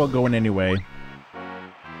might as well go in anyway.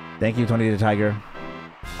 Thank you, Tony the Tiger.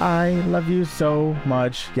 I love you so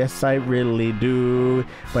much. Yes, I really do,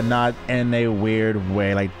 but not in a weird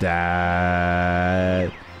way like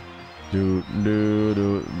that.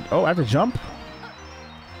 Oh, I have to jump?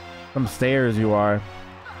 Some stairs you are.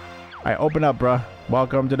 Alright, open up, bruh.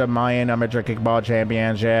 Welcome to the Mayan Amateur Kickball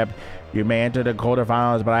Championship. You may enter the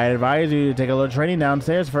quarterfinals, but I advise you to take a little training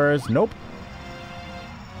downstairs first. Nope.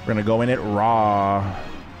 We're gonna go in it raw.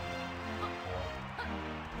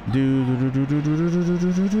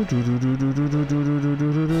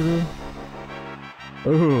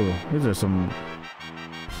 Ooh, these are some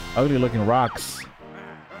ugly looking rocks.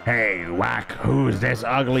 Hey, whack, who's this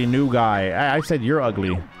ugly new guy? I said you're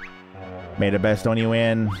ugly. May the best only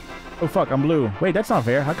win. Oh fuck, I'm blue. Wait, that's not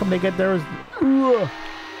fair. How come they get theirs? Ugh.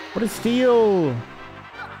 What is steel?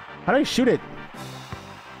 How do I shoot it?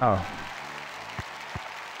 Oh.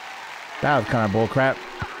 That was kind of bullcrap.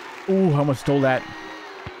 Ooh, I almost stole that.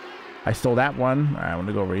 I stole that one. All right, I'm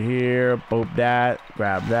gonna go over here. Boop that.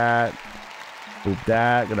 Grab that. Boop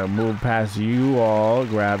that. Gonna move past you all.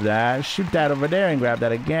 Grab that. Shoot that over there and grab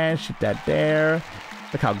that again. Shoot that there.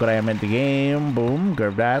 Look how good I am at the game. Boom.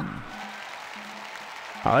 Grab that.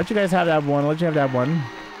 I'll let you guys have that one. I'll let you have that one.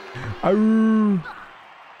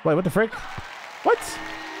 Wait, what the frick? What?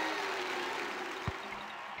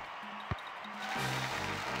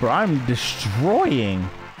 Bro, I'm destroying.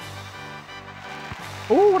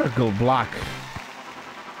 Oh, what a good block.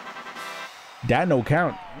 That no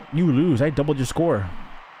count. You lose. I doubled your score.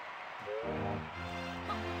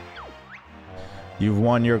 You've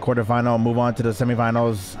won your quarterfinal. Move on to the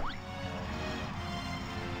semifinals.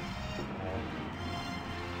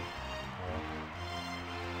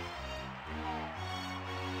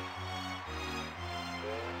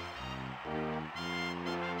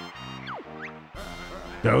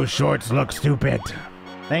 Those shorts look stupid.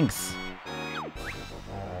 Thanks.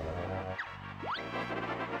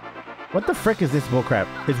 What the frick is this bullcrap?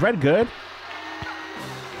 Is red good?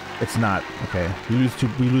 It's not. Okay, we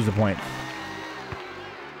lose the point.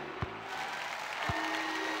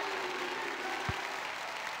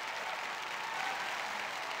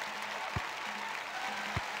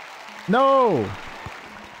 No!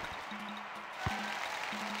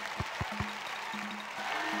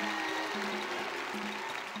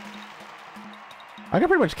 I can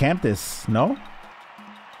pretty much camp this, no?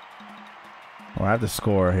 Well, I have to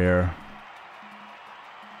score here.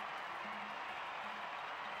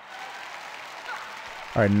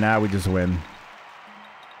 All right, now we just win.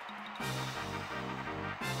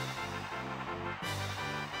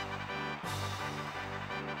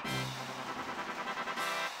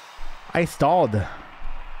 I stalled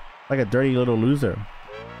like a dirty little loser.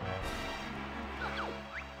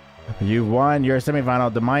 You've won your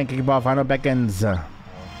semifinal. The Mayan Kickball final beckons.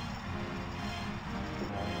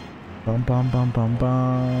 Bum bum bum bum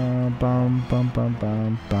bum bum bum bum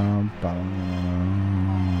bum bum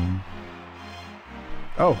bum.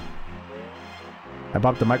 Oh, I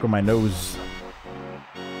popped the mic with my nose.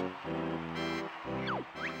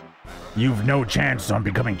 You've no chance on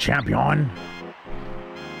becoming champion.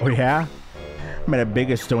 Oh yeah? I'm at a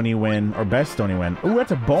biggest Stony win, or best Stony win. Ooh,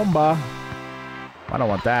 that's a bomba. I don't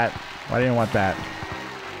want that. I didn't want that.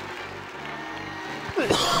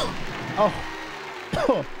 Oh.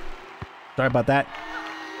 Sorry about that.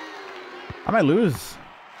 I might lose.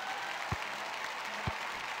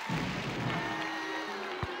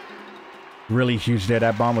 Really huge there.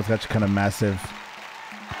 That bomb was actually kind of massive.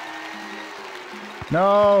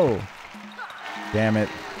 No! Damn it.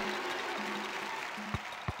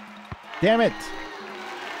 Damn it!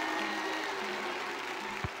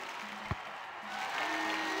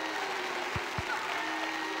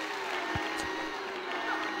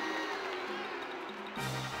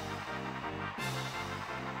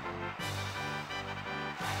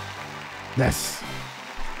 Yes.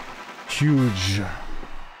 Huge.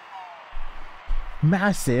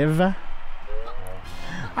 Massive.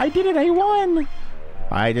 I did it. I won.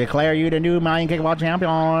 I declare you the new Mayan Kickball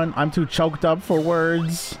champion. I'm too choked up for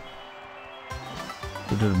words.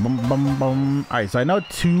 Bum, bum, bum. All right, so I know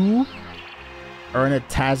 2 are in a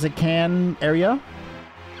Tazakan area.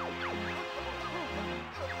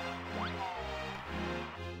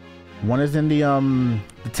 One is in the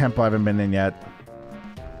temple I haven't been in yet.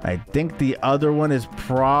 I think the other one is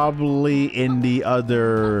probably in the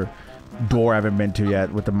other door I haven't been to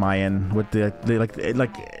yet with the Mayan, with the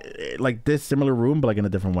like this similar room, but like in a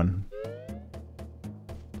different one.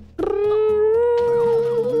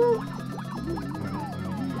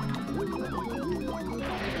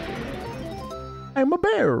 I'm a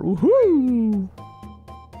bear. Woohoo!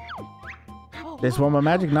 This one my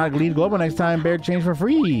magic not lead global next time. Bear change for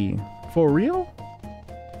free. For real?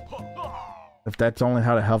 If that's only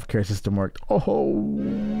how the healthcare system worked.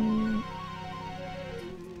 Oh,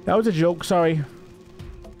 that was a joke. Sorry.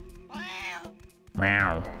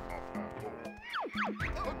 Wow.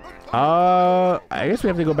 I guess we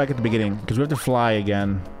have to go back at the beginning because we have to fly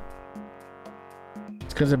again.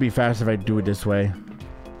 It's because it'd be faster if I do it this way.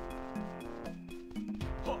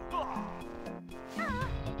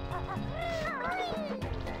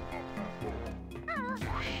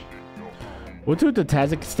 We'll do the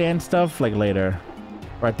Tajikistan stuff like later,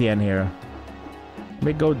 or at the end here. Let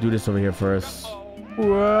me go do this over here first.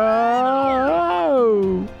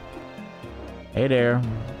 Whoa! Hey there.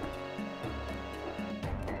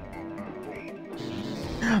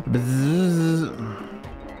 Bzzz.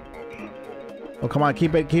 Oh, come on,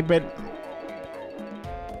 keep it, keep it.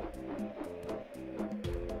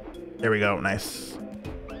 There we go, nice.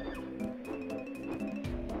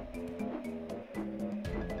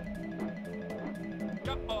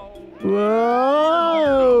 Whoa!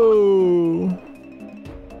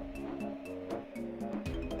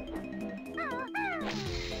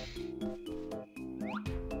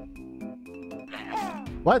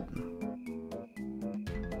 What?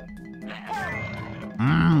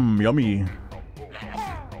 Mmm, yummy.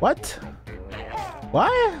 What?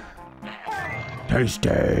 What?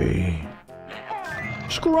 Tasty.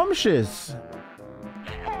 Scrumptious.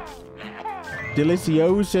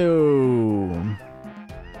 Delicioso.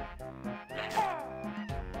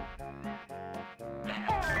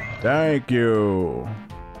 Thank you.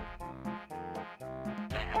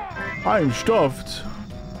 I'm stuffed.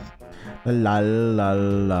 La la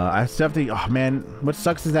la. I still have to. Oh man, what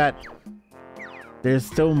sucks is that there's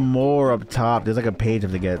still more up top. There's like a page I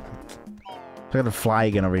have to get. I gotta fly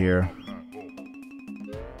again over here.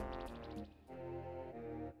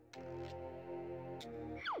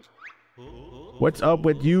 What's up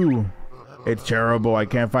with you? It's terrible. I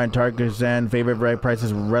can't find Tarkistan. Favorite right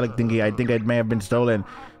prices relic thingy. I think it may have been stolen.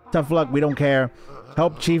 Tough luck. We don't care.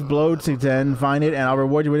 Help Chief Bloatsington find it, and I'll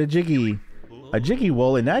reward you with a jiggy. A jiggy?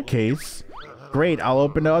 Well, in that case, great. I'll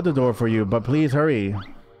open the other door for you, but please hurry.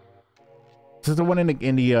 This is the one in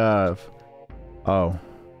the oh.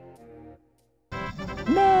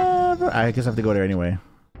 Never. I guess I have to go there anyway.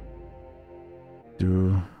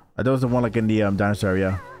 That was the one like in the dinosaur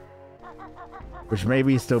area, which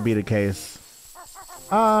maybe still be the case.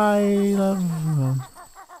 I love.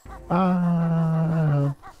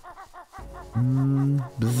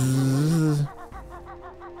 Bzzz.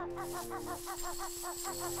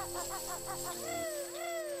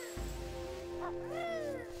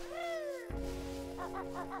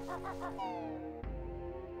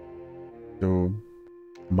 To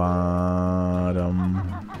bottom.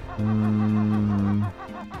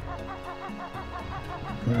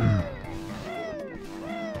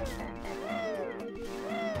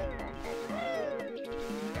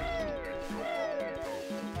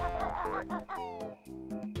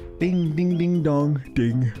 Ding ding ding dong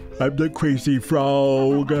ding. I'm the crazy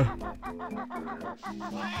frog.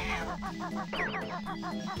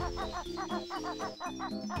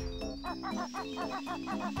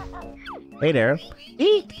 Hey there.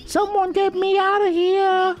 Eek! Someone get me out of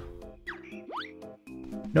here!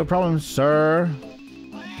 No problem, sir.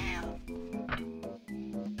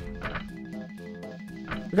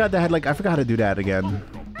 Forgot that had like I forgot how to do that again.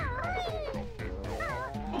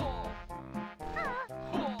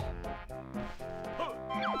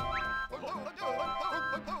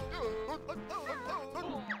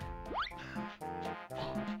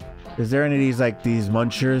 Is there any of these like these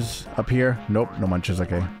munchers up here? Nope, no munchers,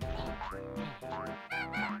 okay.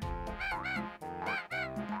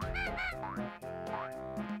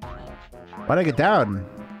 Why'd I get down?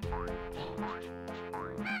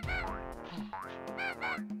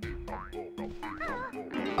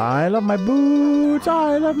 I love my boots.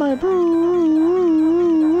 I love my boots.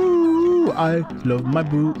 I love my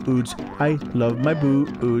boots. I love my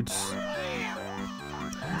boots.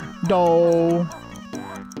 Do.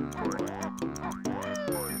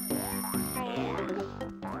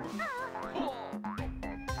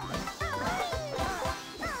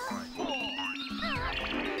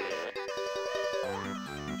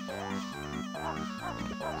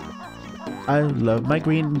 I love my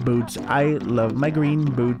green boots. I love my green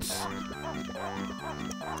boots.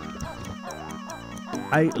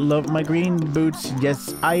 I love my green boots.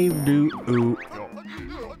 Yes, I do. Ooh.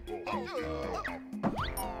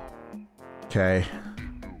 Okay.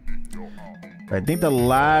 I think the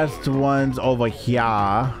last one's over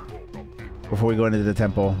here before we go into the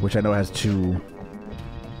temple, which I know has 2.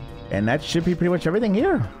 And that should be pretty much everything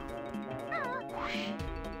here.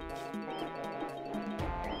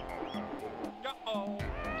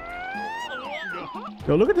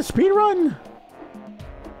 Yo, look at the speed run.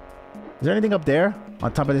 Is there anything up there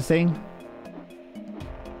on top of this thing?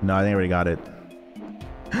 No, I think I already got it.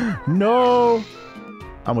 No.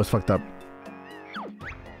 Almost fucked up.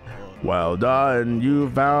 Well done. You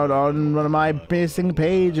found on one of my missing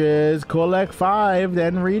pages. Collect 5,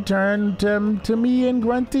 then return them to me in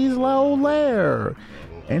Grunty's low lair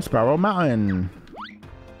in Sparrow Mountain.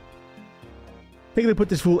 They could put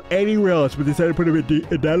this fool anywhere else, but they decided to put him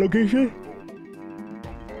in that location?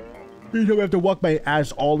 You know we have to walk my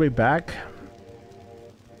ass all the way back?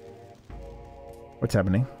 What's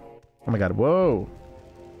happening? Oh my god, whoa.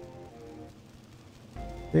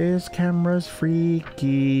 This camera's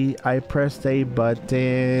freaky. I pressed a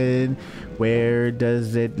button. Where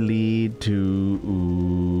does it lead to?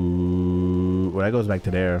 Ooh. Well, that goes back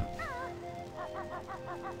to there.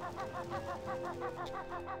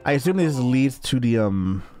 I assume this leads to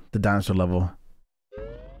the dinosaur level.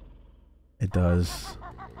 It does.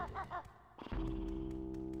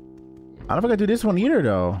 I don't know if I can do this one either,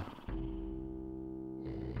 though.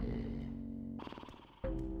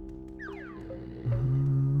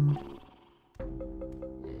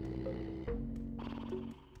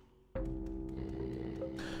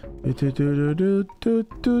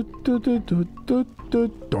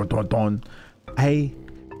 Hey,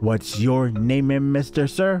 what's your name, Mr.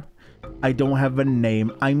 Sir? I don't have a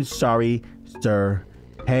name. I'm sorry, sir.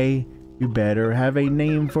 Hey, you better have a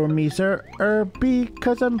name for me, sir,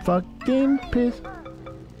 because I'm fucking pissed.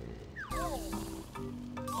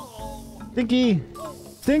 Stinky!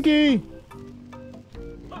 Stinky!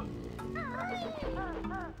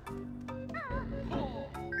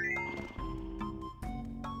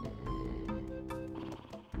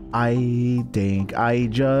 I think I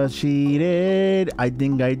just cheated. I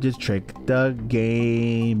think I just tricked the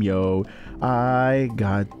game, yo. I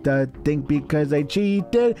got the thing because I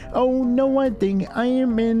cheated. Oh no, I think I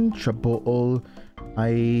am in trouble.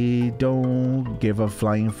 I don't give a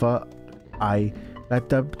flying fuck. I got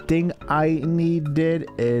the thing I needed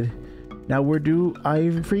it. Now where do I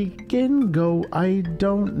freaking go? I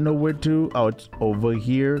don't know where to. Oh, it's over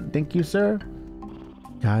here. Thank you, sir.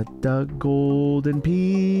 Got the golden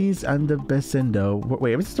piece and the best in the...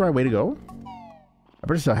 Wait, is this the right way to go? I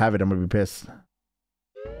pretty still have it. I'm gonna be pissed.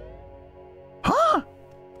 Huh?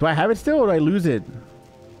 Do I have it still or do I lose it?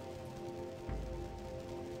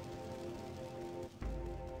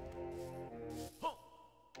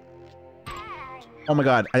 Oh my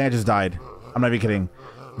god, I think I just died. I'm not even kidding.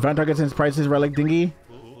 You found target since prices relic dingy?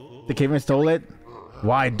 The caveman stole it?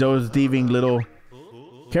 Why those thieving little...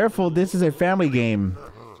 Careful, this is a family game.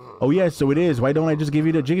 Oh yes, so it is. Why don't I just give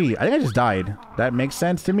you the jiggy? I think I just died. That makes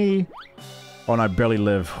sense to me. Oh, and I barely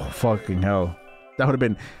live. Oh, fucking hell. That would have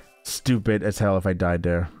been stupid as hell if I died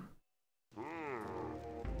there.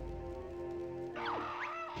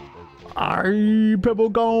 Aye, Pebble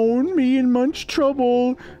gone. Me in much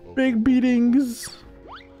trouble. Big beatings.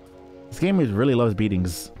 This game really loves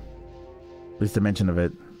beatings. At least the mention of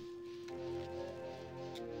it.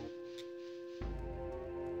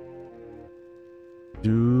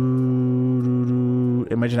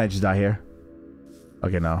 Imagine I just die here.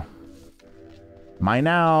 Okay, no. Mine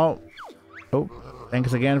now. Oh,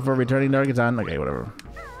 thanks again for returning the Arkansas. Okay, whatever.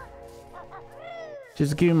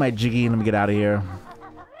 Just give me my jiggy and let me get out of here.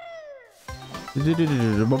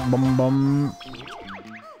 Alright,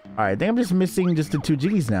 I think I'm just missing just the 2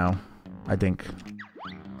 jiggies now. I think.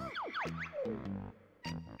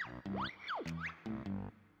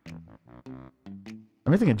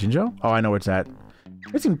 I'm missing a Jinjo? Oh, I know where it's at.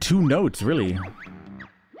 I'm missing 2 notes, really.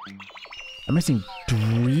 I'm missing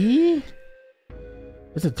 3?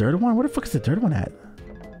 There's a third one? Where the fuck is the third one at?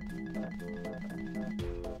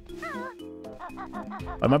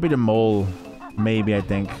 Oh, it might be the mole. Maybe, I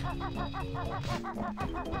think.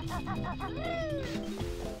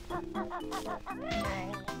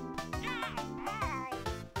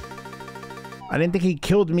 I didn't think he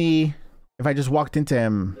killed me if I just walked into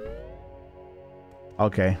him.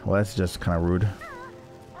 Okay, well that's just kind of rude.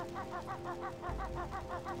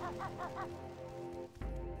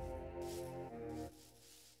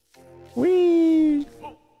 Whee!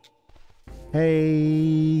 Hey,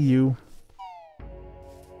 you.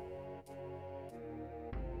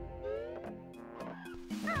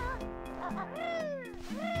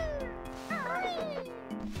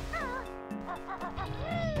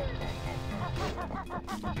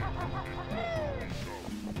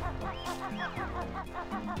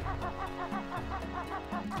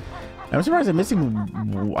 I'm surprised I'm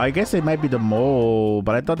missing. I guess it might be the mole,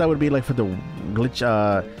 but I thought that would be like for the glitch,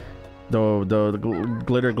 the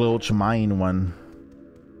glitter glitch mine one.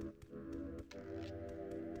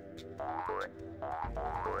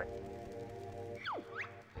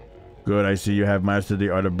 Good, I see you have mastered the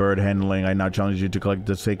art of bird handling. I now challenge you to collect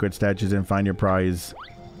the sacred statues and find your prize.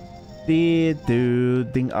 The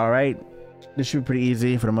dude thing. All right, this should be pretty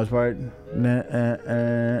easy for the most part.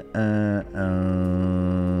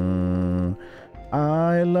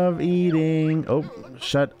 I love eating. Oh,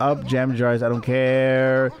 shut up, jam jars. I don't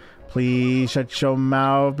care. Please shut your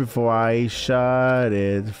mouth before I shut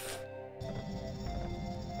it.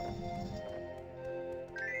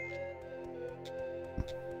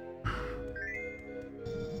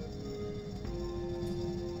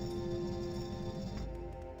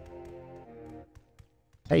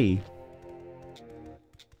 Hey.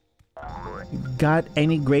 Got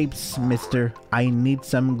any grapes, mister? I need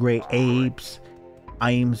some grapes.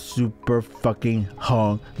 I'm super fucking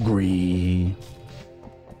hungry.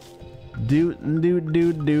 Do.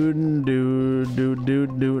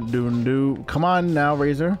 Come on now,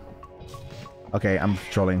 Razor. Okay, I'm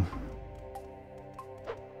trolling.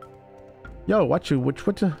 Yo, watch you. What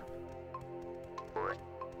the?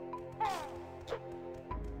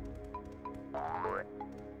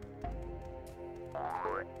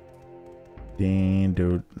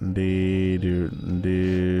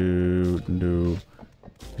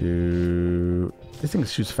 This thing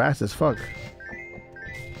shoots fast as fuck.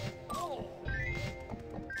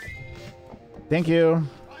 Thank you.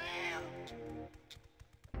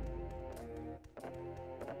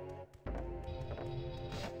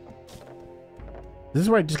 This is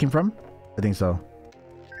where I just came from? I think so.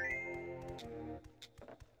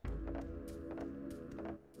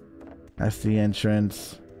 That's the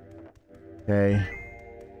entrance. Okay.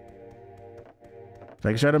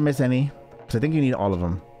 Make sure I don't miss any. Because I think you need all of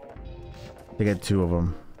them. To get 2 of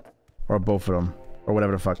them. Or both of them. Or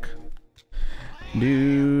whatever the fuck.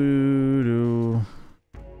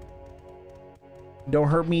 Don't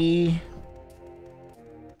hurt me.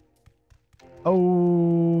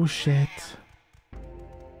 Oh, shit.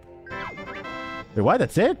 Wait, what?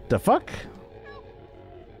 That's it? The fuck?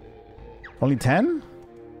 Only 10?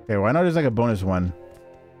 Okay, why not there's like a bonus one?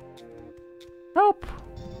 Help!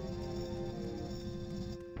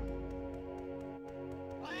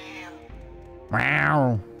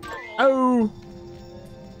 Wow! Oh!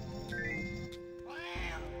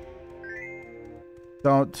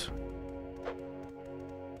 Don't.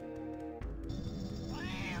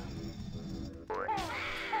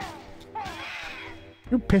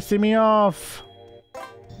 You're pissing me off.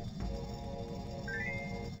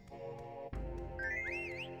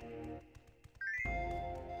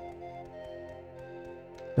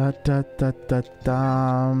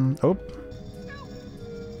 Oh.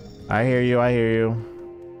 I hear you, I hear you.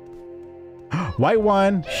 White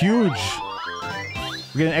one, huge.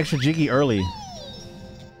 We're getting extra jiggy early.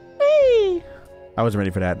 Hey. I wasn't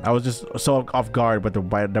ready for that. I was just so off guard, but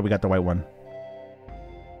that we got the white one.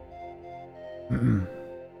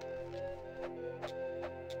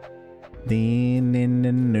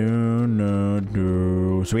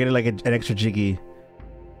 So we get like an extra jiggy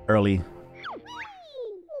early.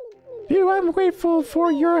 Phew, I'm grateful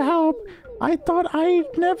for your help. I thought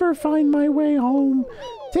I'd never find my way home.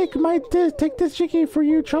 Take this jiggy for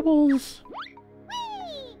your troubles.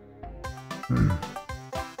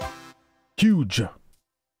 Huge.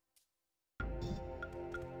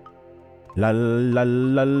 La la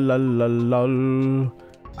la la la la.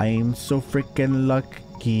 I'm so freaking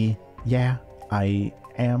lucky. Yeah, I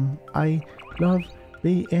am. I love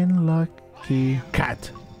being lucky. Cat.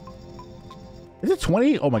 Is it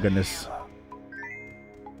 20? Oh my goodness.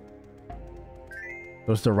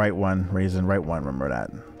 That's the right one. Raisin, right one. Remember that.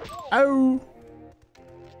 Oh!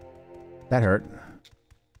 That hurt.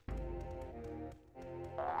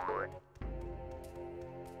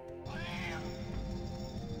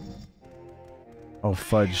 Oh,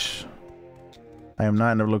 fudge. I am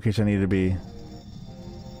not in the location I need to be.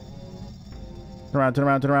 Turn around, turn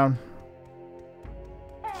around, turn around.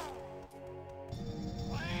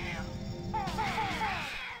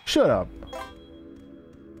 Shut up.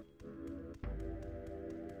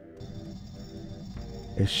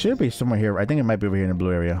 It should be somewhere here. I think it might be over here in the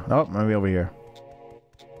blue area. Oh, maybe over here.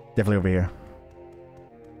 Definitely over here.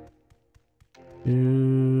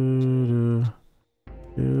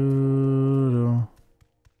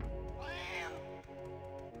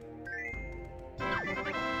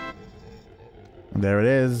 There it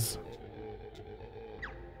is.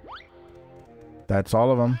 That's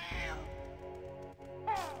all of them.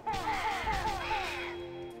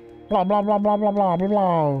 Blah, blah, blah, blah, blah, blah, blah,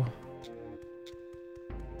 blah.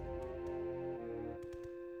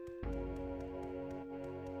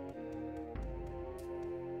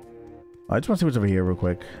 I just want to see what's over here real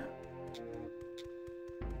quick.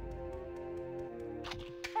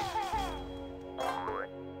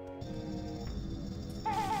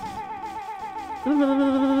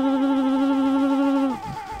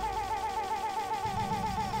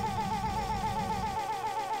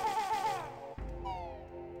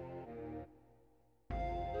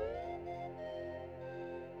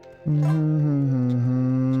 I'm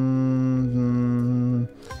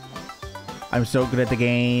so good at the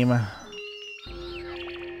game.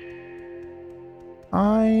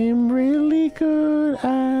 I'm really good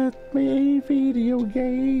at video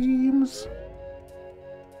games.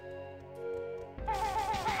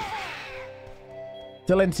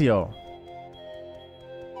 Silencio.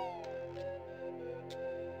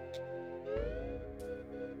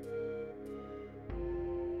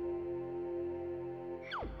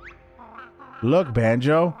 Look,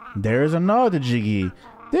 Banjo, there's another Jiggy.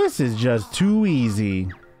 This is just too easy.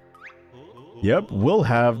 Yep, we'll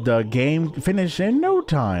have the game finished in no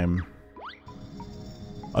time.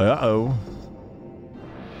 Uh-oh.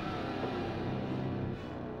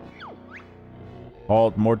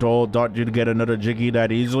 Halt, mortal, thought you'd get another Jiggy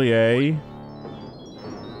that easily, eh?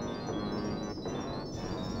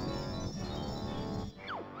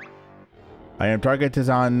 I am target is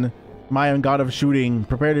on Mayahem, god of shooting.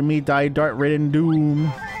 Prepare to meet thy dart-ridden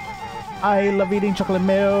doom. I love eating chocolate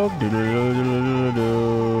milk.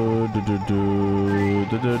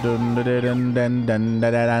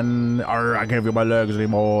 Arr, I can't feel my legs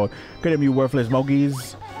anymore. Get him, you worthless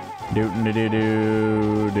monkeys. Do I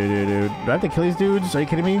have to kill these dudes? Are you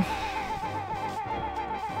kidding me?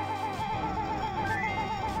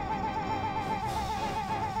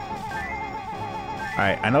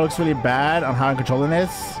 Alright, I know it looks really bad on how I'm controlling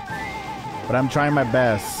this, but I'm trying my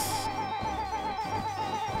best.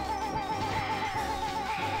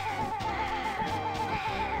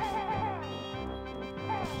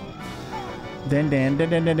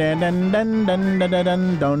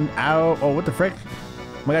 Ow. Oh, what the frick?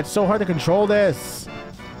 Oh my god, it's so hard to control this.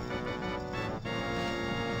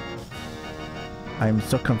 I'm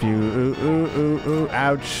so confused. Ooh,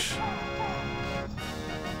 ouch.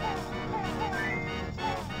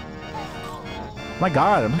 My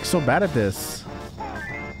god, I'm like so bad at this.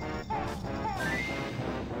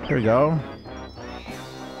 Here we go.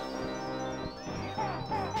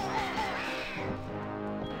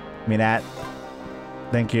 Give me that.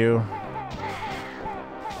 Thank you.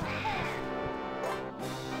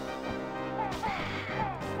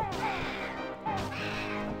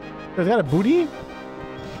 Is that a booty?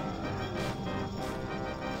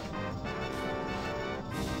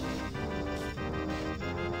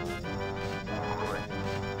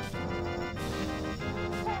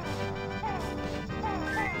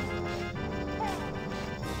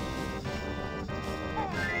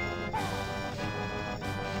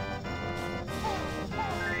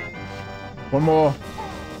 One more.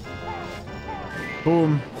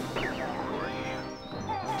 Boom.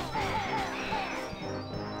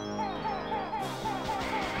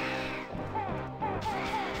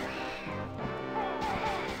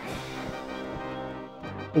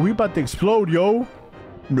 We about to explode, yo.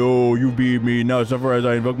 No, you beat me. Now suffer as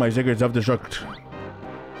I invoke my sacred self-destruct.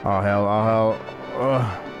 Oh, hell. Oh, hell.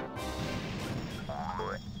 Ugh.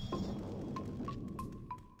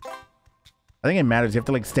 I think it matters. You have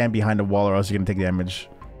to like stand behind a wall or else you're gonna take damage.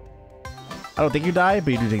 I don't think you die,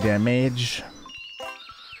 but you do take damage.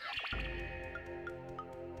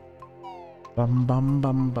 Bum bum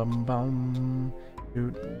bum bum bum.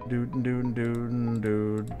 Do do do do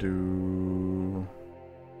do do.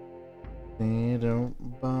 Do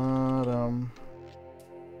bottom.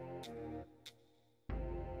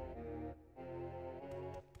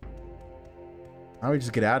 How do we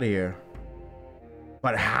just get out of here?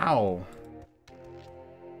 But how?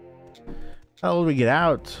 How will we get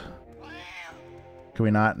out? Can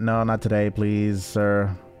we not? No, not today, please,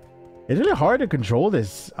 sir. It's really hard to control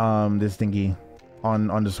this this thingy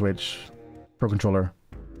on the Switch Pro Controller.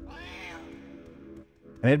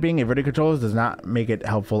 And it being a vertical controller does not make it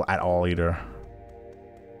helpful at all either.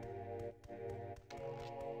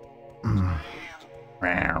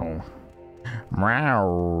 Meow.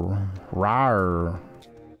 Meow. Rawr.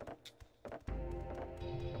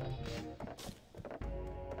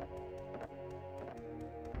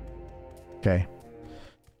 Okay.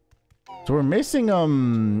 So we're missing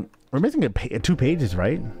two pages,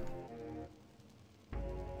 right?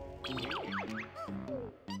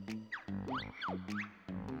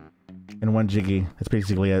 And one Jiggy. That's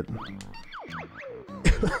basically it.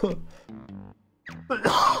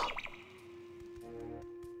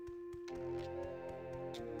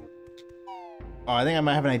 Oh, I think I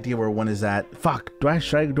might have an idea where one is at. Fuck. Do I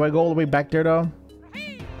go all the way back there though?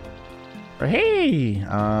 Or hey,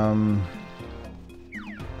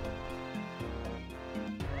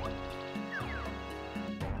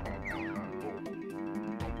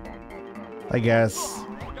 I guess.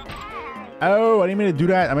 Oh, I didn't mean to do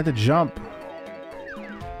that. I meant to jump.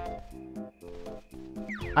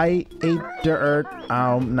 I ate dirt.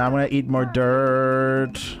 Now I'm gonna eat more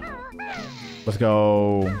dirt. Let's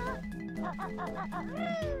go.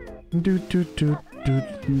 Do do do do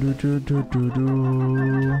do do do do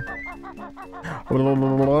do.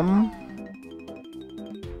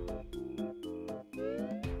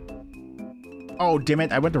 Oh damn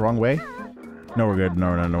it! I went the wrong way. No, we're good.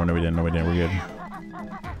 No, we didn't. No, we didn't. We're good.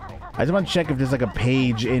 I just want to check if there's like a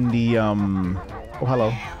page in the oh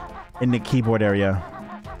hello, in the keyboard area.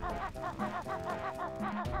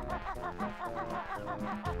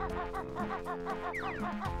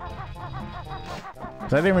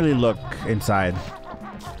 So I didn't really look inside.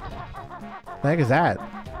 The heck is that?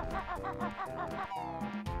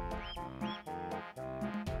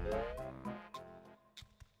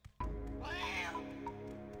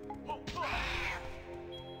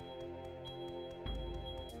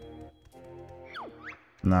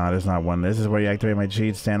 No, there's not one. This is where you activate my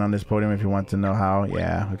cheat. Stand on this podium if you want to know how.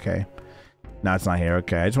 Yeah, okay. No, it's not here.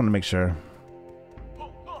 Okay, I just want to make sure.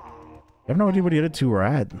 I have no idea where the other two were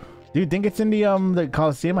at. Do you think it's in the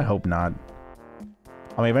Coliseum? I hope not.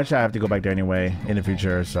 I mean, eventually I have to go back there anyway in the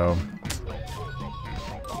future, so.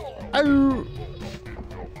 Oh.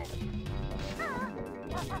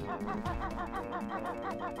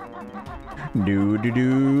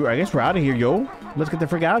 Do. I guess we're out of here, yo. Let's get the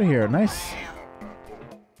frick out of here. Nice.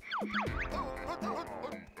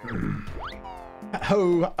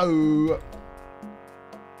 Oh.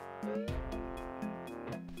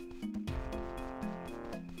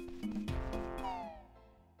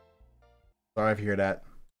 Sorry if you hear that.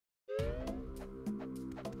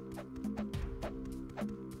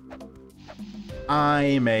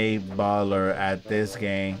 I'm a baller at this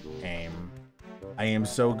game. I am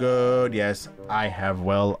so good. Yes, I have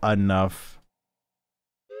well enough.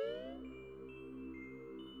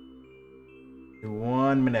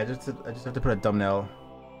 1 minute. I just have to put a thumbnail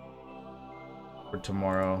for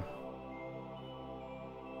tomorrow.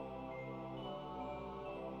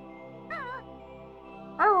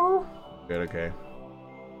 Oh. Good. Okay.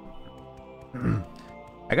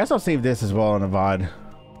 I guess I'll save this as well on the VOD.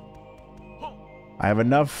 I have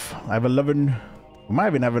enough. I have 11. We might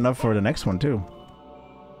even have enough for the next one too.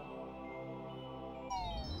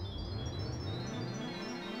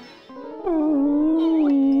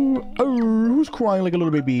 Who's crying like a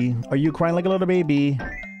little baby? Are you crying like a little baby?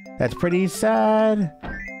 That's pretty sad,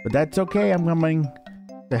 but that's okay. I'm coming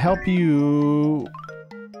to help you.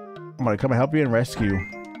 I'm gonna come and help you and rescue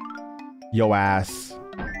yo ass.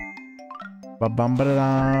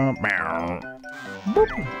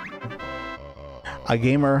 A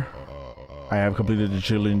gamer. I have completed the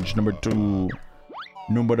challenge number 2.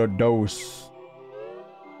 Numero dos.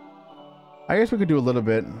 I guess we could do a little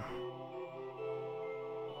bit.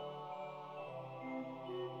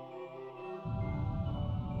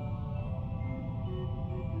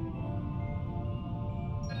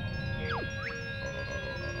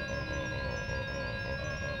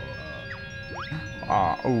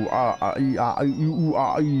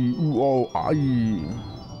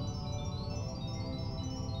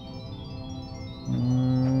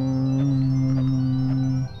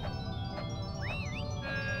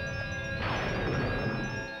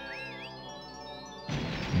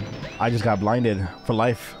 I just got blinded for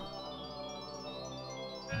life.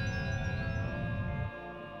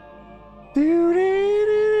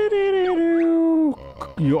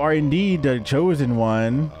 You are indeed the chosen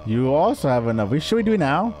one. You also have enough. Should we do it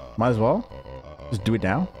now? Might as well. Just do it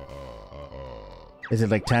now. Is it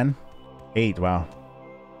like 10? 8, wow.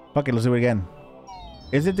 Fuck it, let's do it again.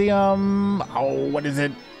 Is it the, oh, what is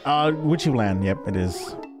it? Witchy Land. Yep, it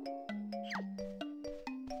is.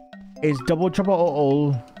 It's double trouble.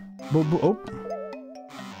 Oh.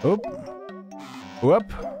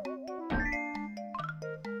 Whoop.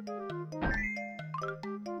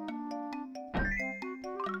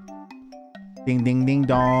 Ding ding ding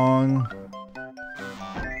dong.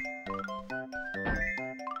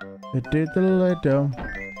 It did the little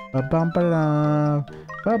bum ba dum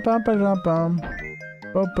bum ba dum bum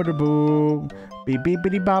ba boo beep beep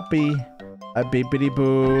bitty boppy a beep bitty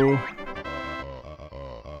boo.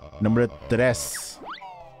 Number 3.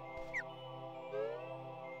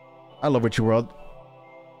 I love Witchy World.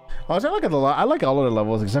 I like it a lot. I like all of the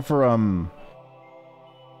levels except for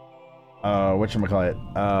whatchamacallit?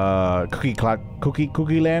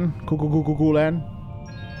 Cookie Land? Cuckoo Land?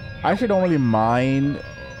 I actually don't really mind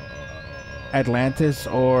Atlantis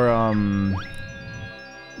or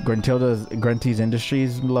Grunty's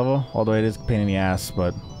Industries level, although it is a pain in the ass,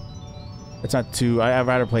 but it's not too. I'd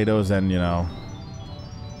rather play those than, you know,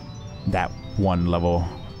 that one level.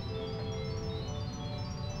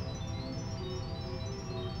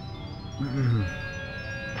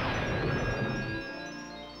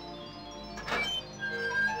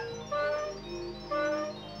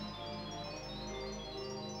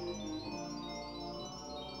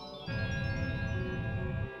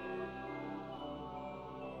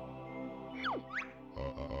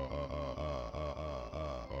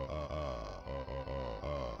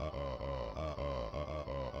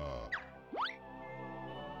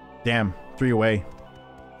 Damn, 3 away.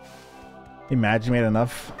 Imagine we had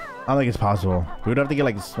enough. I don't think it's possible. We would have to get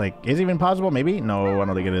like, is it even possible? Maybe? No, I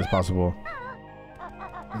don't think it is possible.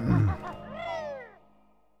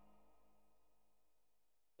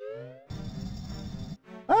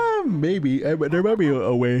 Maybe. There might be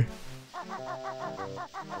a way.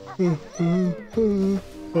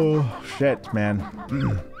 Oh, shit, man.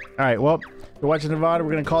 Alright, well, you're watching the VOD.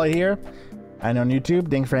 We're going to call it here. And on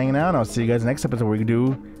YouTube, thanks for hanging out. I'll see you guys next episode where we can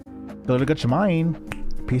do Build a Good Mind.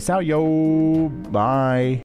 Peace out, yo. Bye.